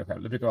definiera dig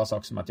själv? Det brukar vara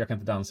saker som att jag kan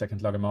inte dansa, jag kan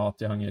inte laga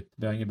mat, jag har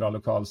inget bra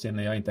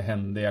lokalsinne, jag är inte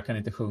händig, jag kan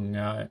inte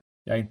sjunga,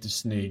 jag är inte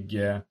snygg,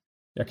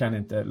 jag kan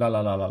inte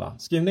la.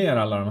 Skriv ner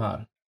alla de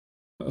här.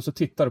 Och så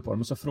tittar du på dem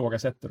och så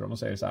frågasätter du dem och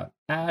säger så här: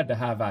 är det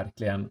här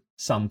verkligen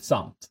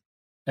sant?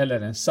 Eller är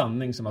det en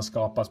sanning som har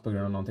skapats på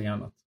grund av någonting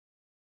annat?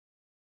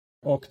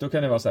 Och då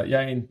kan det vara så här: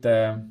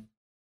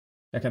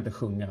 jag kan inte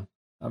sjunga.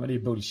 Ja, men det är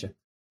bullshit.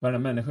 Varje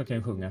människa kan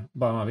ju sjunga,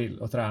 bara man vill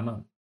och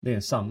träna. Det är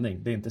en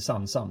sanning, det är inte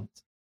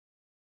sant.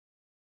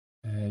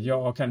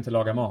 Jag kan inte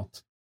laga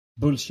mat.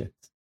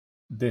 Bullshit.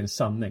 Det är en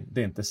sanning,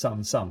 det är inte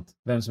sant.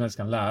 Vem som helst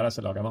kan lära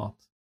sig laga mat.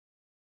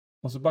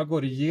 Och så bara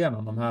går du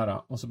igenom de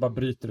här och så bara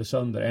bryter du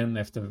sönder en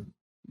efter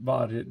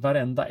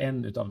varenda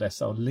en utav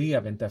dessa och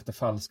lev inte efter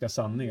falska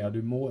sanningar.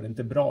 Du mår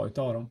inte bra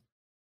utav dem.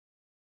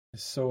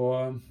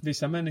 Så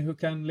vissa människor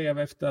kan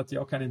leva efter att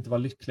jag kan inte vara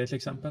lycklig till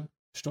exempel.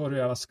 Förstår du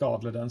hur jävla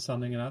skadlig den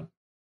sanningen är?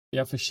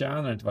 Jag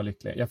förtjänar inte vara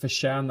lycklig. Jag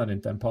förtjänar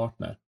inte en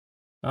partner.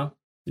 Ja?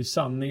 Det är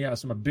sanningar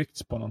som har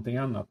byggts på någonting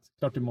annat.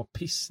 Klart du mår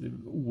piss.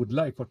 Du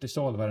odlar i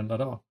kortisol varenda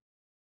dag.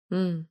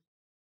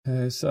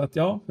 Så att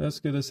ja, jag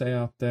skulle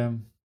säga att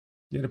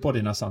ge det på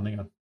dina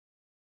sanningar.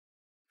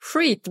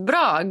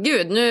 Skitbra,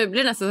 gud, nu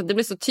blir det nästan så att det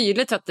blir så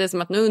tydligt att det är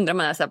som att nu undrar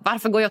man så här,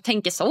 varför går jag och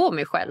tänker så om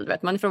mig själv?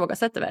 Man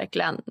ifrågasätter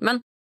verkligen.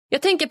 Men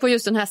jag tänker på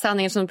just den här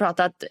sanningen som du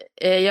pratar att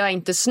jag är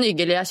inte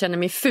snygg eller jag känner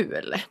mig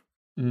ful.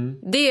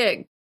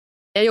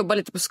 Jag jobbar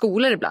lite på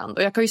skolor ibland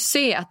och jag kan ju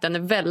se att den är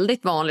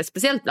väldigt vanlig,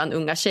 speciellt bland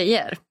unga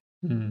tjejer.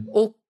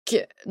 Och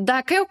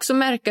där kan jag också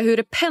märka hur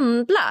det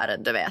pendlar,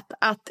 du vet.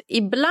 Att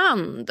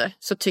ibland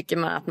så tycker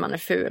man att man är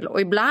ful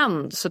och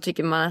ibland så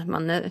tycker man att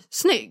man är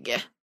snygg.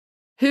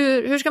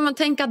 Hur ska man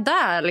tänka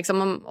där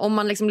liksom, om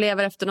man liksom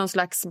lever efter någon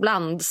slags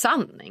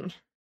blandsanning?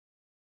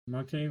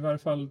 Man kan ju i varje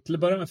fall till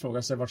att börja med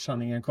fråga sig vart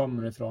sanningen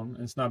kommer ifrån.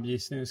 En snabb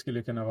gissning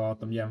skulle kunna vara att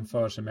de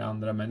jämför sig med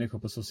andra människor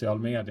på social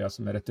media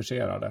som är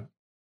retuscherade.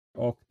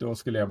 Och då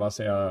skulle jag bara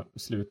säga,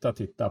 sluta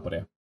titta på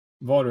det.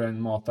 Vad du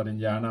än matar din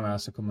hjärna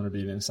med så kommer det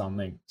bli en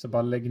sanning. Så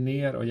bara lägg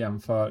ner och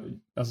jämför,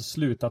 alltså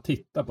sluta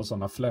titta på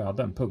sådana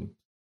flöden, punkt.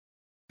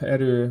 Är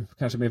du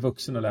kanske mer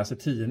vuxen och läser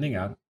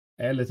tidningar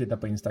eller tittar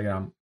på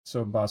Instagram,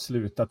 så bara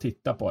sluta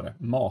titta på det.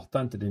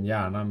 Mata inte din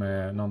hjärna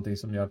med någonting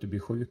som gör att du blir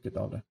sjuk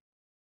av det.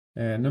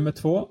 Nummer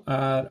 2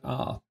 är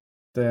att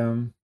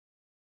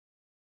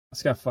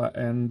skaffa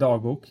en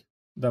dagbok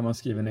där man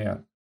skriver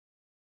ner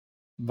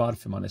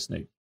varför man är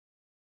snygg.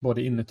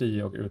 Både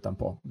inuti och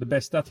utanpå. Det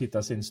bästa är att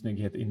hitta sin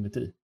snygghet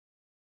inuti.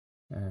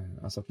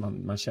 Alltså att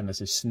man känner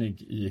sig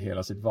snygg i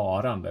hela sitt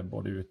varande,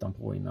 både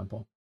utanpå och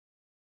innanpå.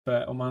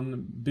 För om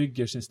man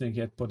bygger sin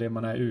snygghet på det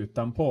man är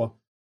utanpå,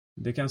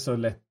 det kan så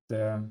lätt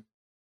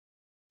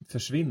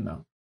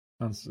försvinna.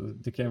 Alltså,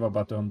 det kan ju vara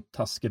bara att du har en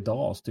taskig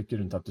dag och tycker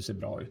du inte att du ser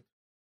bra ut.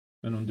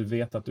 Men om du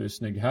vet att du är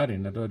snygg här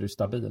inne, då är du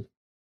stabil.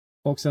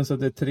 Och sen så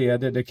det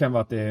tredje, det kan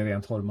vara att det är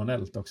rent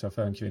hormonellt också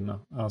för en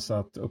kvinna. Alltså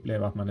att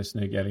uppleva att man är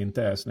snygg eller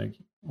inte är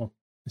snygg. Och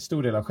en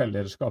stor del av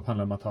självledarskap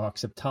handlar om att ha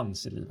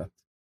acceptans i livet.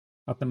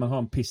 Att när man har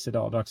en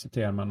pissidag, då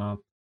accepterar man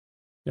att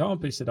jag har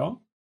en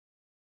pissidag.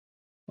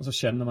 Och så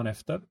känner man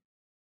efter.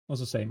 Och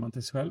så säger man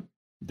till sig själv,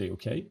 det är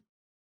okej.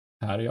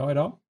 Här är jag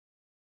idag.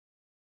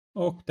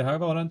 Och det här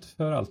var inte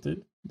för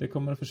alltid. Det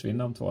kommer att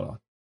försvinna om 2 dagar.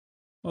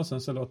 Och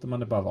sen så låter man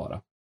det bara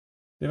vara.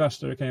 Det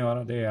värsta du kan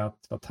göra, det är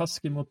att vara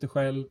taskig mot dig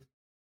själv.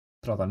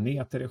 Prata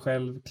ner till dig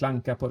själv.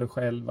 Klanka på dig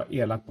själv. Vara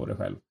elak på dig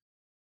själv.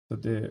 Så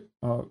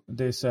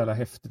det är så jävla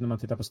häftigt när man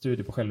tittar på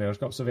studier på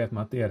självledarskap. Så vet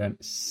man att det är den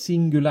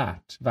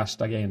singulärt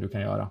värsta grejen du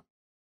kan göra.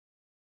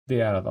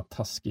 Det är att vara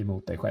taskig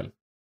mot dig själv.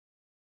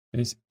 Det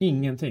finns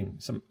ingenting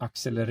som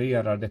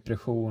accelererar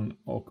depression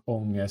och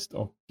ångest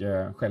och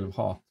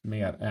självhat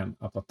mer än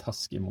att vara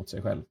taskig mot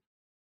sig själv.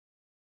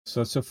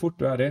 Så fort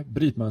du är det,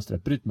 bryt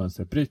mönstret, älska,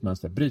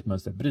 bryt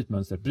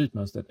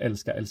mönstret,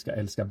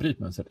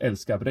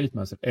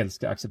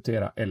 älska,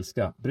 acceptera,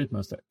 älska, bryt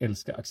mönstret,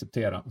 älska,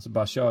 acceptera. Och så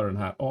bara kör den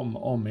här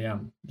om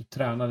igen. Du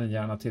tränar den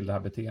gärna till det här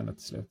beteendet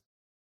till slut.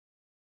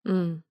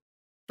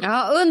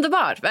 Ja,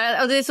 underbart.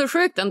 Och det är så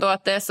sjukt ändå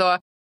att det är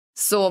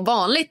så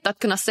vanligt att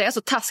kunna säga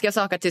så taskiga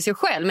saker till sig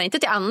själv, men inte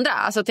till andra.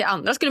 Alltså till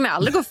andra skulle man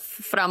aldrig gå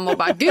fram och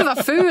bara, gud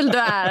vad ful du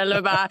är,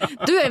 eller bara,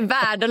 du är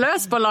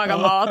värdelös på att laga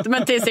mat,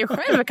 men till sig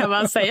själv kan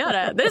man säga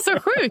det. Det är så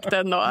sjukt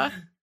ändå.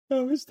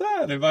 Ja, visst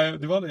är det.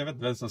 Det var, jag vet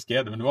inte vem som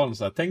skrev det, men det var något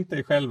så här,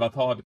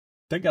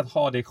 tänk att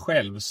ha dig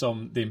själv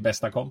som din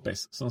bästa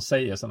kompis som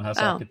säger sådana här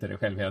saker till dig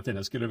själv hela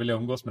tiden. Skulle du vilja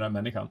umgås med den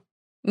människan?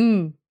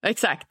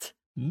 Exakt.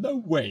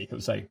 No way, hur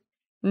säger.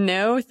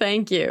 No,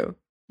 thank you.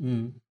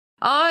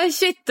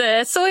 Shit,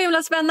 så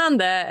himla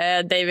spännande,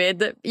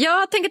 David.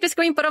 Jag tänker att vi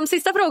ska gå in på de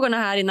sista frågorna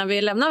här innan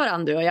vi lämnar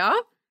varandra, du och jag.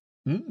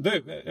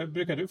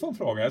 Brukar du få en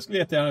fråga? Jag skulle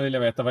jättegärna vilja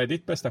veta, vad är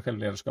ditt bästa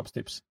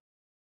självledarskapstips?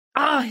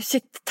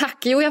 Shit,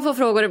 tack. Jo, jag får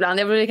frågor ibland.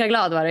 Jag blir lika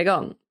glad varje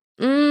gång.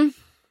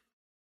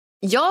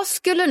 Jag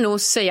skulle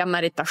nog säga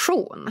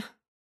meditation.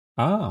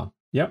 Ja.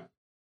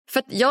 För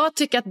att jag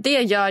tycker att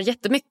det gör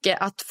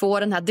jättemycket att få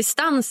den här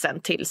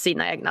distansen till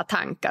sina egna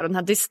tankar. Och den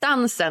här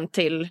distansen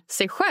till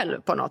sig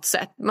själv på något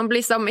sätt. Man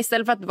blir som,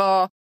 istället för att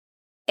vara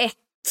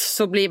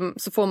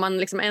så får man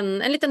liksom en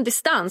liten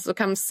distans och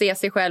kan se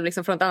sig själv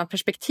liksom från ett annat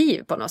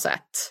perspektiv på något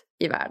sätt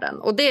i världen.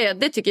 Och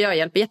det tycker jag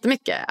hjälper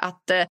jättemycket.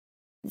 Att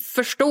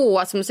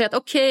förstå, som du säger, att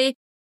okej,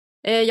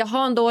 Jag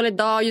har en dålig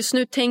dag. Just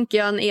nu tänker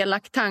jag en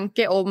elak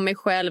tanke om mig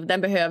själv.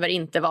 Den behöver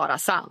inte vara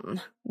sann.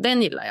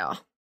 Den gillar jag.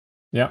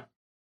 Ja,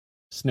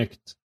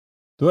 snyggt.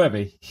 Då är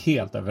vi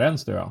helt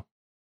överens, du och jag.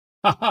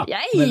 Haha,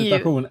 Yay!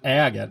 meditation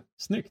äger.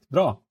 Snyggt,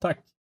 bra, tack.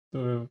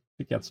 Då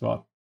fick jag ett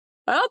svar.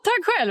 Ja,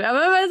 tack själv. Ja,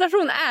 men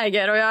meditation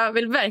äger, och jag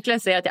vill verkligen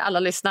säga till alla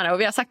lyssnare, och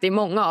vi har sagt det i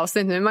många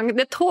avsnitt nu, men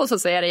det tåls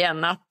att säga det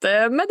igen, att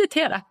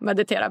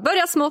meditera.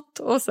 Börja smått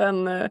och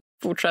sen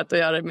fortsätt att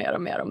göra det mer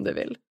och mer om du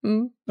vill.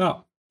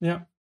 Ja, det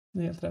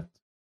är helt rätt.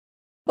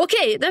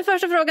 Okej, den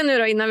första frågan nu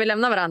då innan vi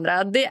lämnar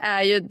varandra, det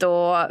är ju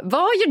då,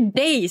 vad gör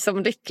dig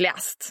som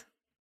lyckligast?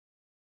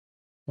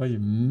 Vad gör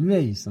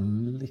mig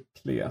som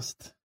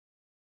lyckligast?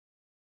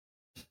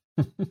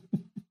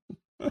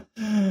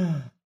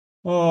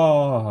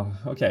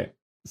 Okej.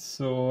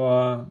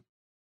 Så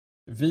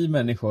vi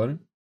människor,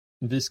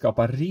 vi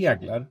skapar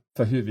regler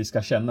för hur vi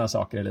ska känna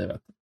saker i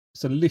livet.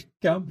 Så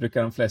lycka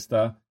brukar de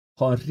flesta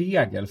ha en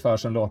regel för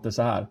som låter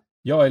så här.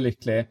 Jag är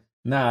lycklig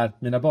när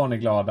mina barn är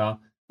glada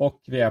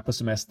och vi är på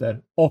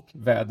semester och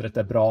vädret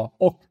är bra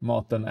och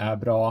maten är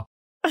bra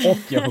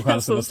och jag får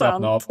chansen att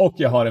slappna av och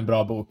jag har en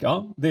bra bok.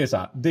 Ja, det är så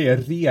här. Det är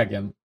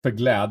regeln för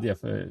glädje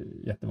för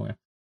jättemånga.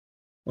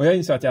 Och jag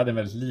insåg att jag hade en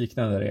väldigt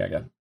liknande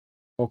regel.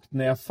 Och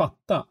när jag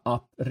fattade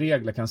att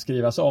regler kan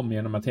skrivas om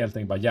genom att helt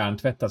enkelt bara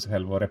hjärntvätta sig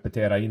själv och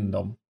repetera in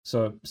dem,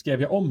 så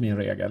skrev jag om min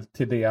regel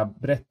till det jag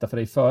berättade för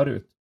dig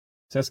förut.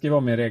 Så jag skrev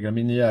om min regel, och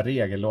min nya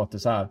regel låter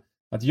så här.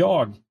 Att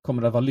jag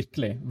kommer att vara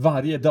lycklig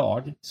varje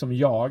dag som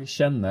jag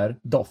känner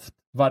doft.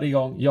 Varje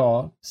gång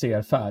jag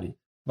ser färg.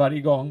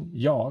 Varje gång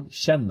jag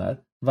känner.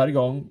 Varje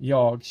gång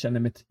jag känner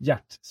mitt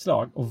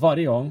hjärtslag. Och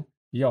varje gång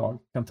jag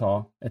kan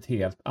ta ett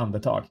helt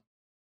andetag.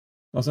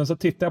 Och sen så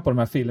tittar jag på de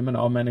här filmerna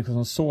av människor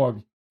som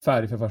såg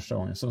färg för första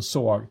gången.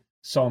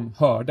 Som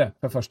hörde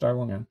för första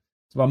gången.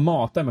 Så bara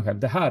matar mig själv.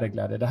 Det här är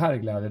glädje, det här är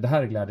glädje, det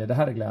här är glädje, det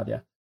här är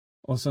glädje.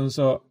 Och sen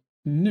så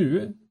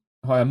nu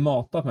har jag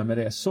matat mig med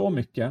det så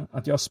mycket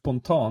att jag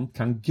spontant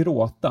kan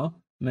gråta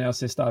när jag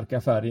ser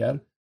starka färger.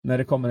 När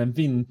det kommer en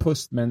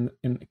vindpust med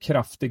en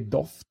kraftig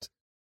doft.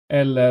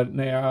 Eller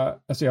när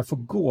jag får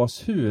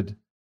gåshud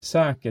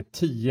säkert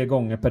 10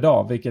 gånger per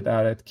dag. Vilket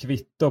är ett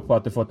kvitto på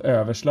att du får ett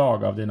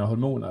överslag av dina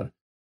hormoner.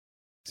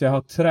 Så jag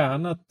har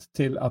tränat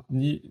till att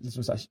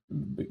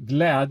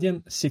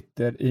glädjen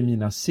sitter i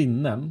mina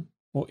sinnen.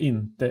 Och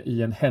inte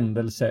i en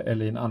händelse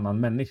eller i en annan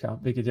människa.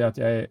 Vilket gör att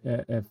jag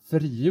är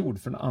frigjord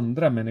från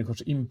andra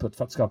människors input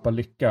för att skapa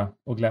lycka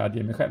och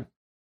glädje i mig själv.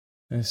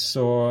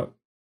 Så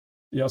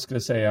jag skulle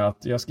säga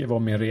att jag skrev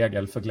om min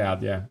regel för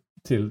glädje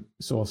till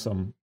så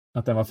som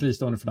att den var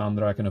fristående från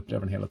andra och jag kan uppleva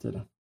den hela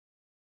tiden.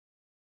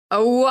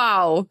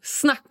 Wow!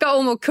 Snacka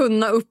om att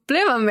kunna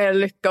uppleva mer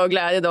lycka och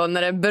glädje då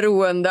när det är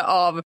beroende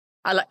av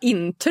alla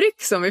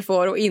intryck som vi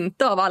får och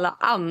inte av alla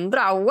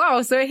andra.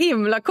 Wow, så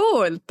himla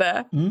coolt!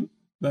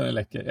 Den är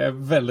läcker. Jag är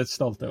väldigt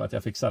stolt över att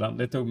jag fixade den.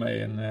 Det tog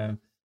mig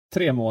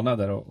 3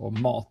 månader att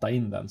mata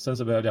in den. Sen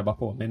så behövde jag bara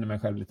påminna mig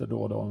själv lite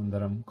då och då under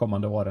de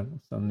kommande åren.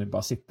 Sen nu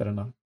bara sitter den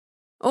där.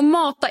 Och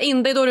mata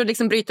in, det är då du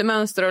liksom bryter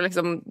mönster och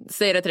liksom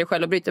säger det till dig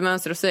själv och bryter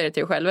mönster och säger det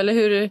till dig själv. Eller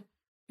hur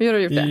har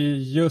du gjort det?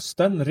 I just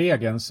den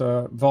regeln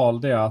så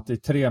valde jag att i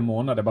 3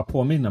 månader bara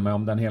påminna mig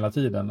om den hela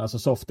tiden. Alltså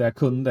så ofta jag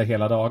kunde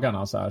hela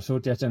dagarna. Så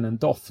fort jag kände en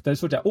doft, eller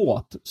så fort jag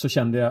åt så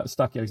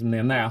stack jag liksom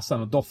ner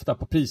näsan och doftade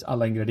på precis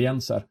alla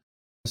ingredienser.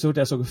 Så fort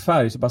jag såg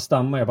färg så bara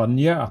stannade jag, bara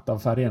njöt av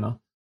färgerna.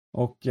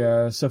 Och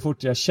så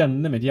fort jag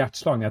kände mitt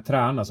hjärtslag när jag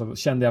tränade så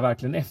kände jag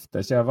verkligen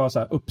efter. Så jag var så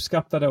här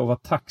uppskattade och var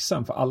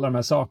tacksam för alla de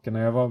här sakerna.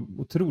 Jag var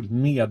otroligt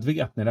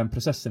medveten i den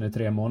processen i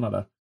 3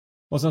 månader.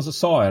 Och sen så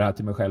sa jag det här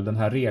till mig själv, den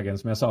här regeln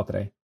som jag sa till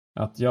dig.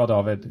 Att jag,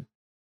 David,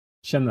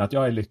 känner att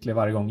jag är lycklig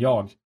varje gång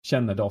jag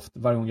känner doft.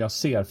 Varje gång jag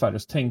ser färg.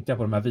 Så tänkte jag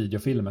på de här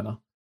videofilmerna.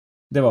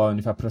 Det var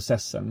ungefär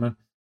processen. Men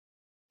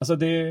alltså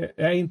det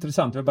är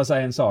intressant. Jag vill bara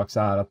säga en sak så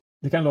här. Att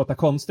det kan låta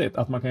konstigt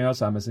att man kan göra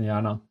så här med sin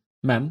hjärna.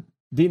 Men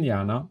din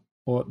hjärna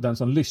och den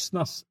som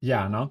lyssnas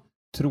hjärna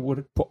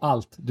tror på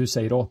allt du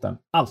säger åt den.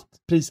 Allt.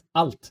 Precis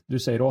allt du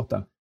säger åt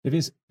den. Det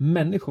finns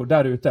människor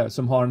där ute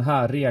som har den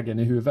här regeln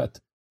i huvudet.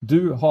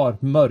 Du har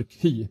mörk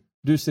hy.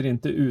 Du ser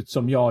inte ut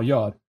som jag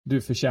gör.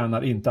 Du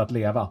förtjänar inte att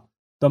leva.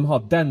 De har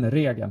den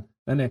regeln.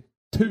 Den är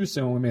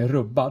 1000 gånger mer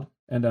rubbad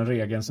än den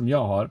regeln som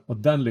jag har. Och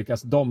den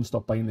lyckas de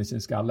stoppa in i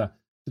sin skalle.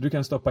 Så du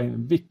kan stoppa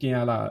in vilken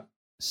jävla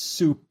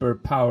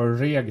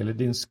superpower-regel i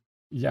din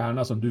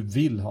hjärna som du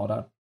vill ha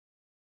där.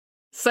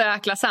 Så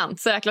jäkla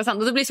sant.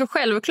 Och det blir så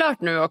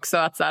självklart nu också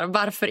att så här,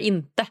 varför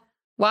inte?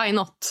 Why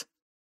not?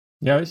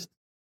 Ja visst.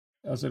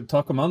 Alltså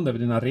ta kommando över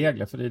dina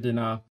regler, för det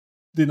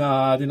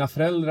är dina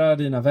föräldrar,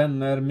 dina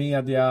vänner,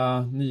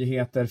 media,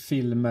 nyheter,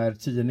 filmer,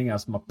 tidningar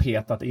som har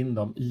petat in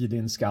dem i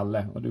din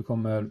skalle. Och du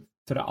kommer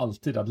för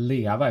alltid att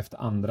leva efter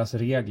andras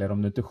regler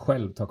om du inte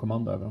själv tar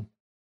kommando över dem.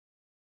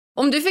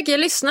 Om du fick ge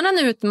lyssnarna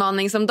en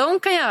utmaning som de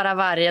kan göra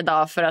varje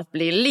dag för att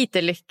bli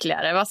lite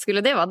lyckligare, vad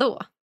skulle det vara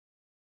då?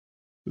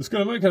 Då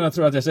skulle man ju kunna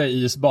tro att jag säger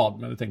isbad,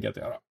 men det tänker jag inte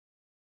göra.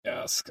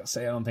 Jag ska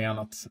säga någonting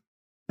annat.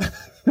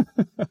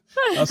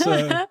 Alltså,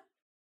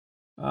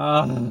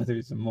 det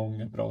finns så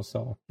många bra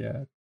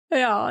saker.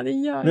 Ja, det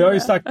gör vi har ju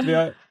sagt vi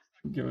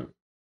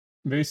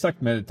har ju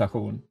sagt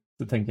meditation.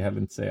 Det tänker jag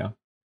heller inte säga.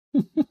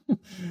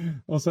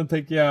 Och sen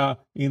tänker jag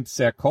inte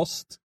säga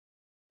kost.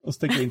 Och så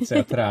tänker jag inte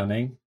säga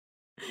träning.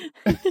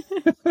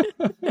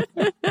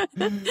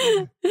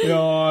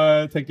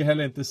 Jag tänker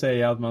heller inte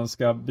säga att man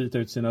ska byta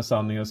ut sina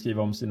sanningar och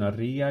skriva om sina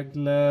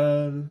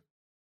regler.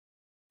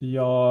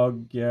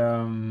 Jag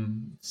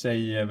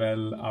säger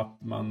väl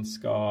att man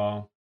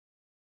ska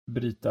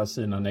bryta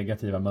sina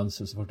negativa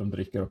mönster så fort de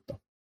dyker upp då.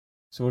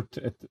 Så fort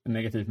ett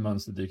negativt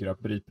mönster dyker upp,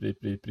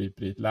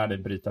 bryt. Lär dig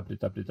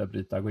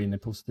bryta. Gå in i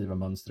positiva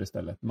mönster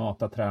istället.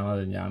 Mata, träna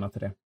din hjärna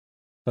till det.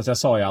 Fast jag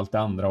sa ju allt det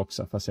andra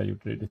också, fast jag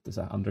gjorde det lite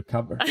så här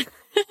undercover.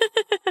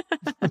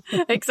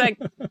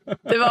 Exakt.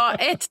 Det var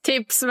ett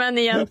tips, men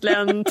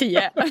egentligen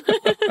 10.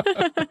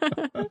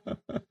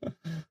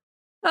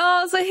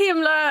 Ja,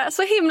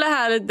 så himla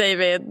härligt,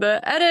 David.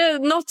 Är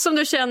det något som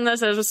du känner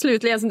så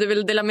slutligen som du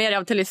vill dela med dig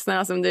av till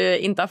lyssnarna som du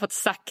inte har fått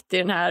sagt i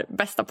den här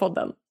bästa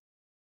podden?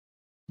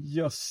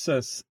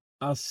 Jösses.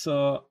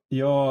 Alltså,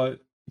 jag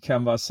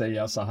kan bara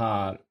säga så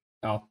här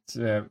att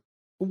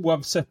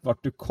oavsett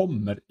vart du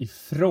kommer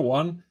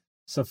ifrån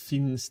så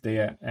finns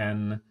det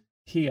en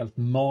helt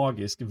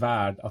magisk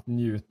värld att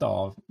njuta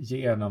av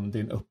genom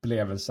din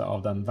upplevelse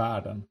av den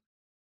världen.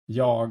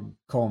 Jag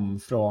kom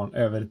från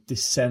över ett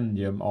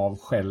decennium av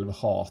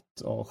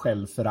självhat och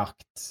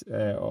självförakt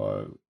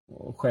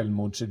och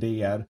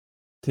självmordsidéer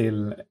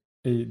till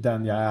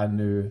den jag är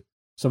nu,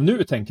 som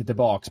nu tänker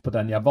tillbaks på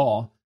den jag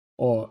var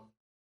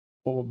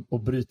och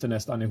bryter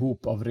nästan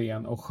ihop av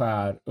ren och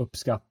skär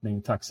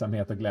uppskattning,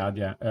 tacksamhet och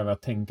glädje över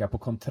att tänka på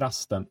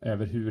kontrasten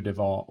över hur det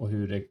var och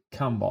hur det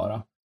kan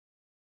vara.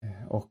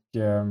 Och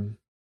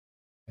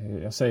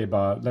jag säger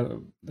bara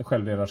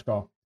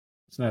självledarskap.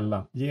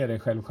 Snälla, ge dig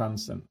själv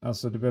chansen.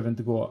 Alltså du behöver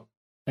inte gå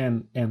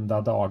en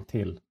enda dag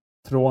till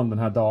från den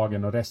här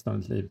dagen och resten av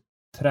ditt liv.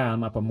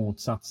 Träna på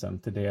motsatsen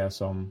till det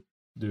som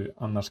du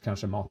annars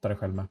kanske matar dig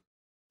själv med.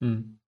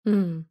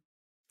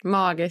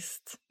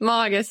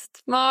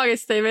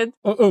 Magiskt, David.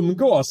 Och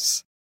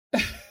umgås.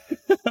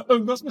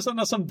 Umgås med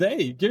sådana som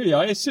dig. Gud,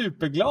 jag är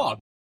superglad.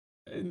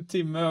 En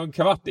timme och en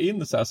kvart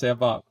in så jag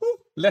bara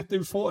lätt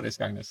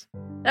euforisk, Agnes.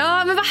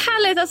 Ja, men vad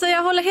härligt. Alltså,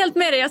 jag håller helt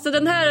med dig. Alltså,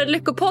 den här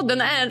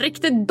lyckopodden är en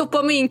riktig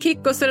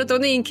dopaminkick och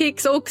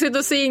serotoninkick och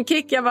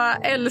oxytocinkick. Jag bara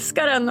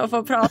älskar den och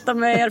få prata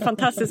med er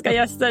fantastiska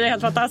gäster. Det är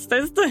helt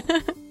fantastiskt.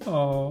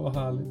 Vad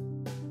härligt.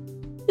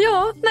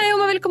 Ja, om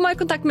man vill komma i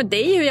kontakt med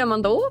dig, hur gör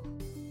man då?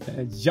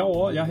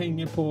 Ja, jag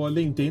hänger på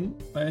LinkedIn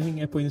och jag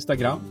hänger på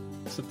Instagram.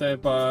 Så det är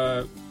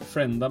bara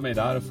frienda mig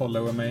där och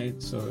followa mig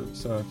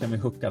så kan vi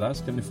hooka där.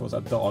 Så kan ni få så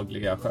här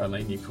dagliga sköna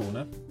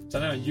injektioner.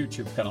 Sen har jag en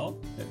YouTube-kanal.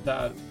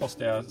 Där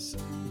postar jag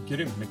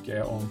grymt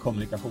mycket om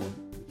kommunikation.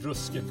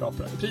 Ruskigt bra.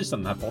 Precis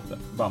som den här podden.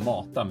 Bara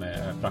mata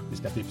med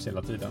praktiska tips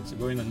hela tiden. Så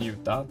gå in och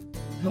njut där.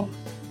 Ja.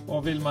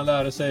 Och vill man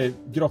lära sig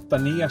grotta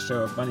ner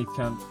så man inte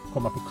kan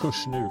komma på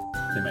kurs nu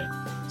till mig.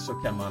 Så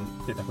kan man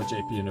titta på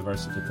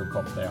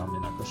jpuniversity.com där jag har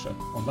mina kurser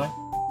online.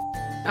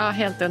 Ja,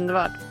 helt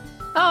underbart.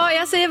 Ja,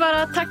 jag säger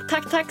bara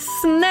tack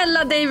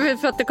snälla David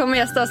för att du kommer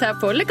gästa oss här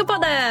på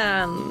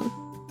Lyckopodden.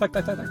 Tack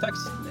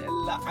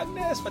snälla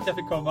Agnes för att jag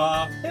fick komma.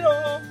 Hej då!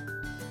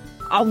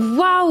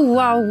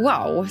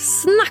 Wow.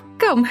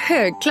 Snacka om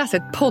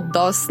högklassigt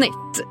poddavsnitt.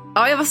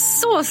 Ja, jag var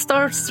så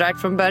starstruck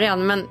från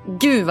början, men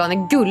gud vad han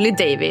är gullig,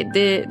 David.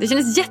 Det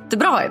kändes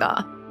jättebra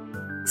idag.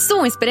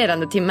 Så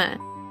inspirerande timme.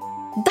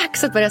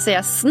 Dags att börja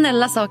säga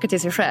snälla saker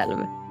till sig själv.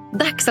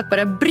 Dags att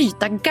börja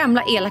bryta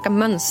gamla elaka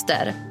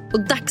mönster. Och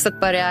dags att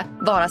börja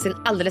vara sin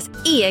alldeles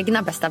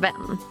egna bästa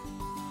vän.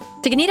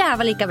 Tycker ni det här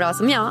var lika bra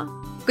som jag?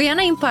 Gå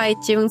gärna in på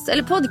iTunes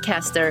eller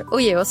Podcaster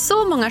och ge oss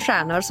så många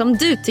stjärnor som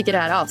du tycker det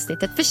här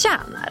avsnittet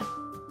förtjänar.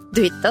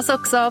 Du hittas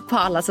också på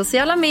alla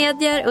sociala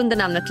medier under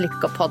namnet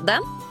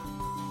Lyckopodden.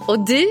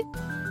 Och du,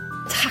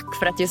 tack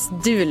för att just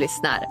du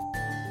lyssnar.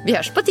 Vi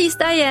hörs på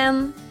tisdag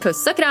igen.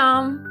 Puss och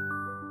kram!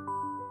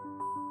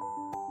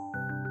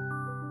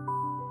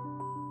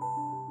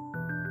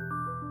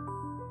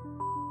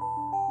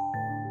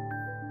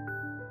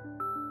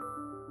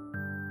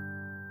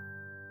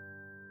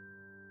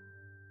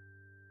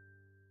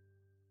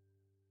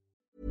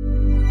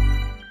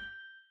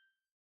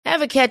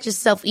 Ever catch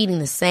yourself eating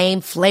the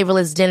same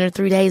flavorless dinner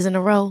 3 days in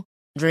a row?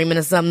 Dreaming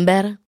of something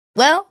better?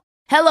 Well,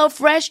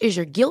 HelloFresh is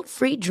your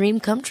guilt-free dream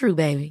come true,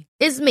 baby.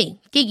 It's me,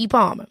 Keke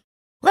Palmer.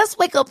 Let's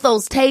wake up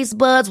those taste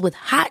buds with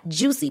hot,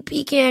 juicy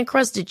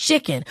pecan-crusted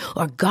chicken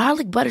or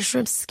garlic butter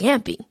shrimp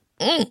scampi.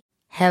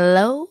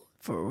 Hello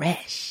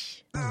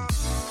Fresh.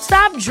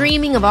 Stop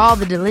dreaming of all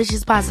the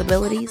delicious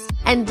possibilities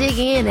and dig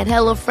in at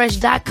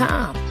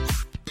HelloFresh.com.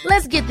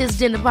 Let's get this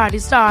dinner party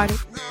started.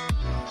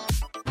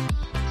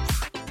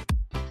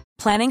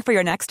 Planning for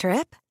your next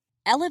trip?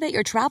 Elevate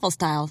your travel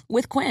style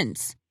with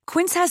Quince.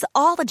 Quince has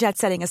all the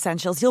jet-setting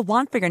essentials you'll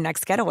want for your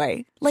next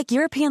getaway, like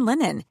European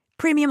linen,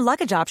 premium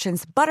luggage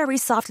options, buttery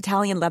soft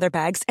Italian leather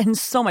bags, and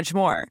so much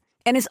more.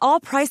 And is all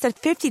priced at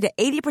 50 to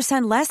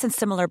 80% less than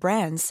similar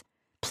brands.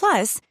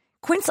 Plus,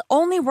 Quince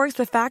only works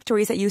with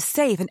factories that use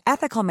safe and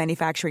ethical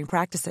manufacturing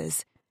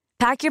practices.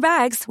 Pack your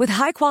bags with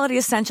high-quality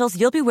essentials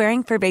you'll be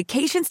wearing for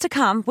vacations to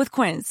come with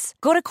Quince.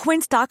 Go to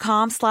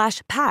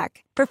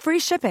quince.com/pack for free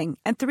shipping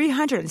and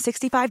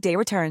 365-day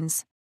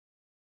returns.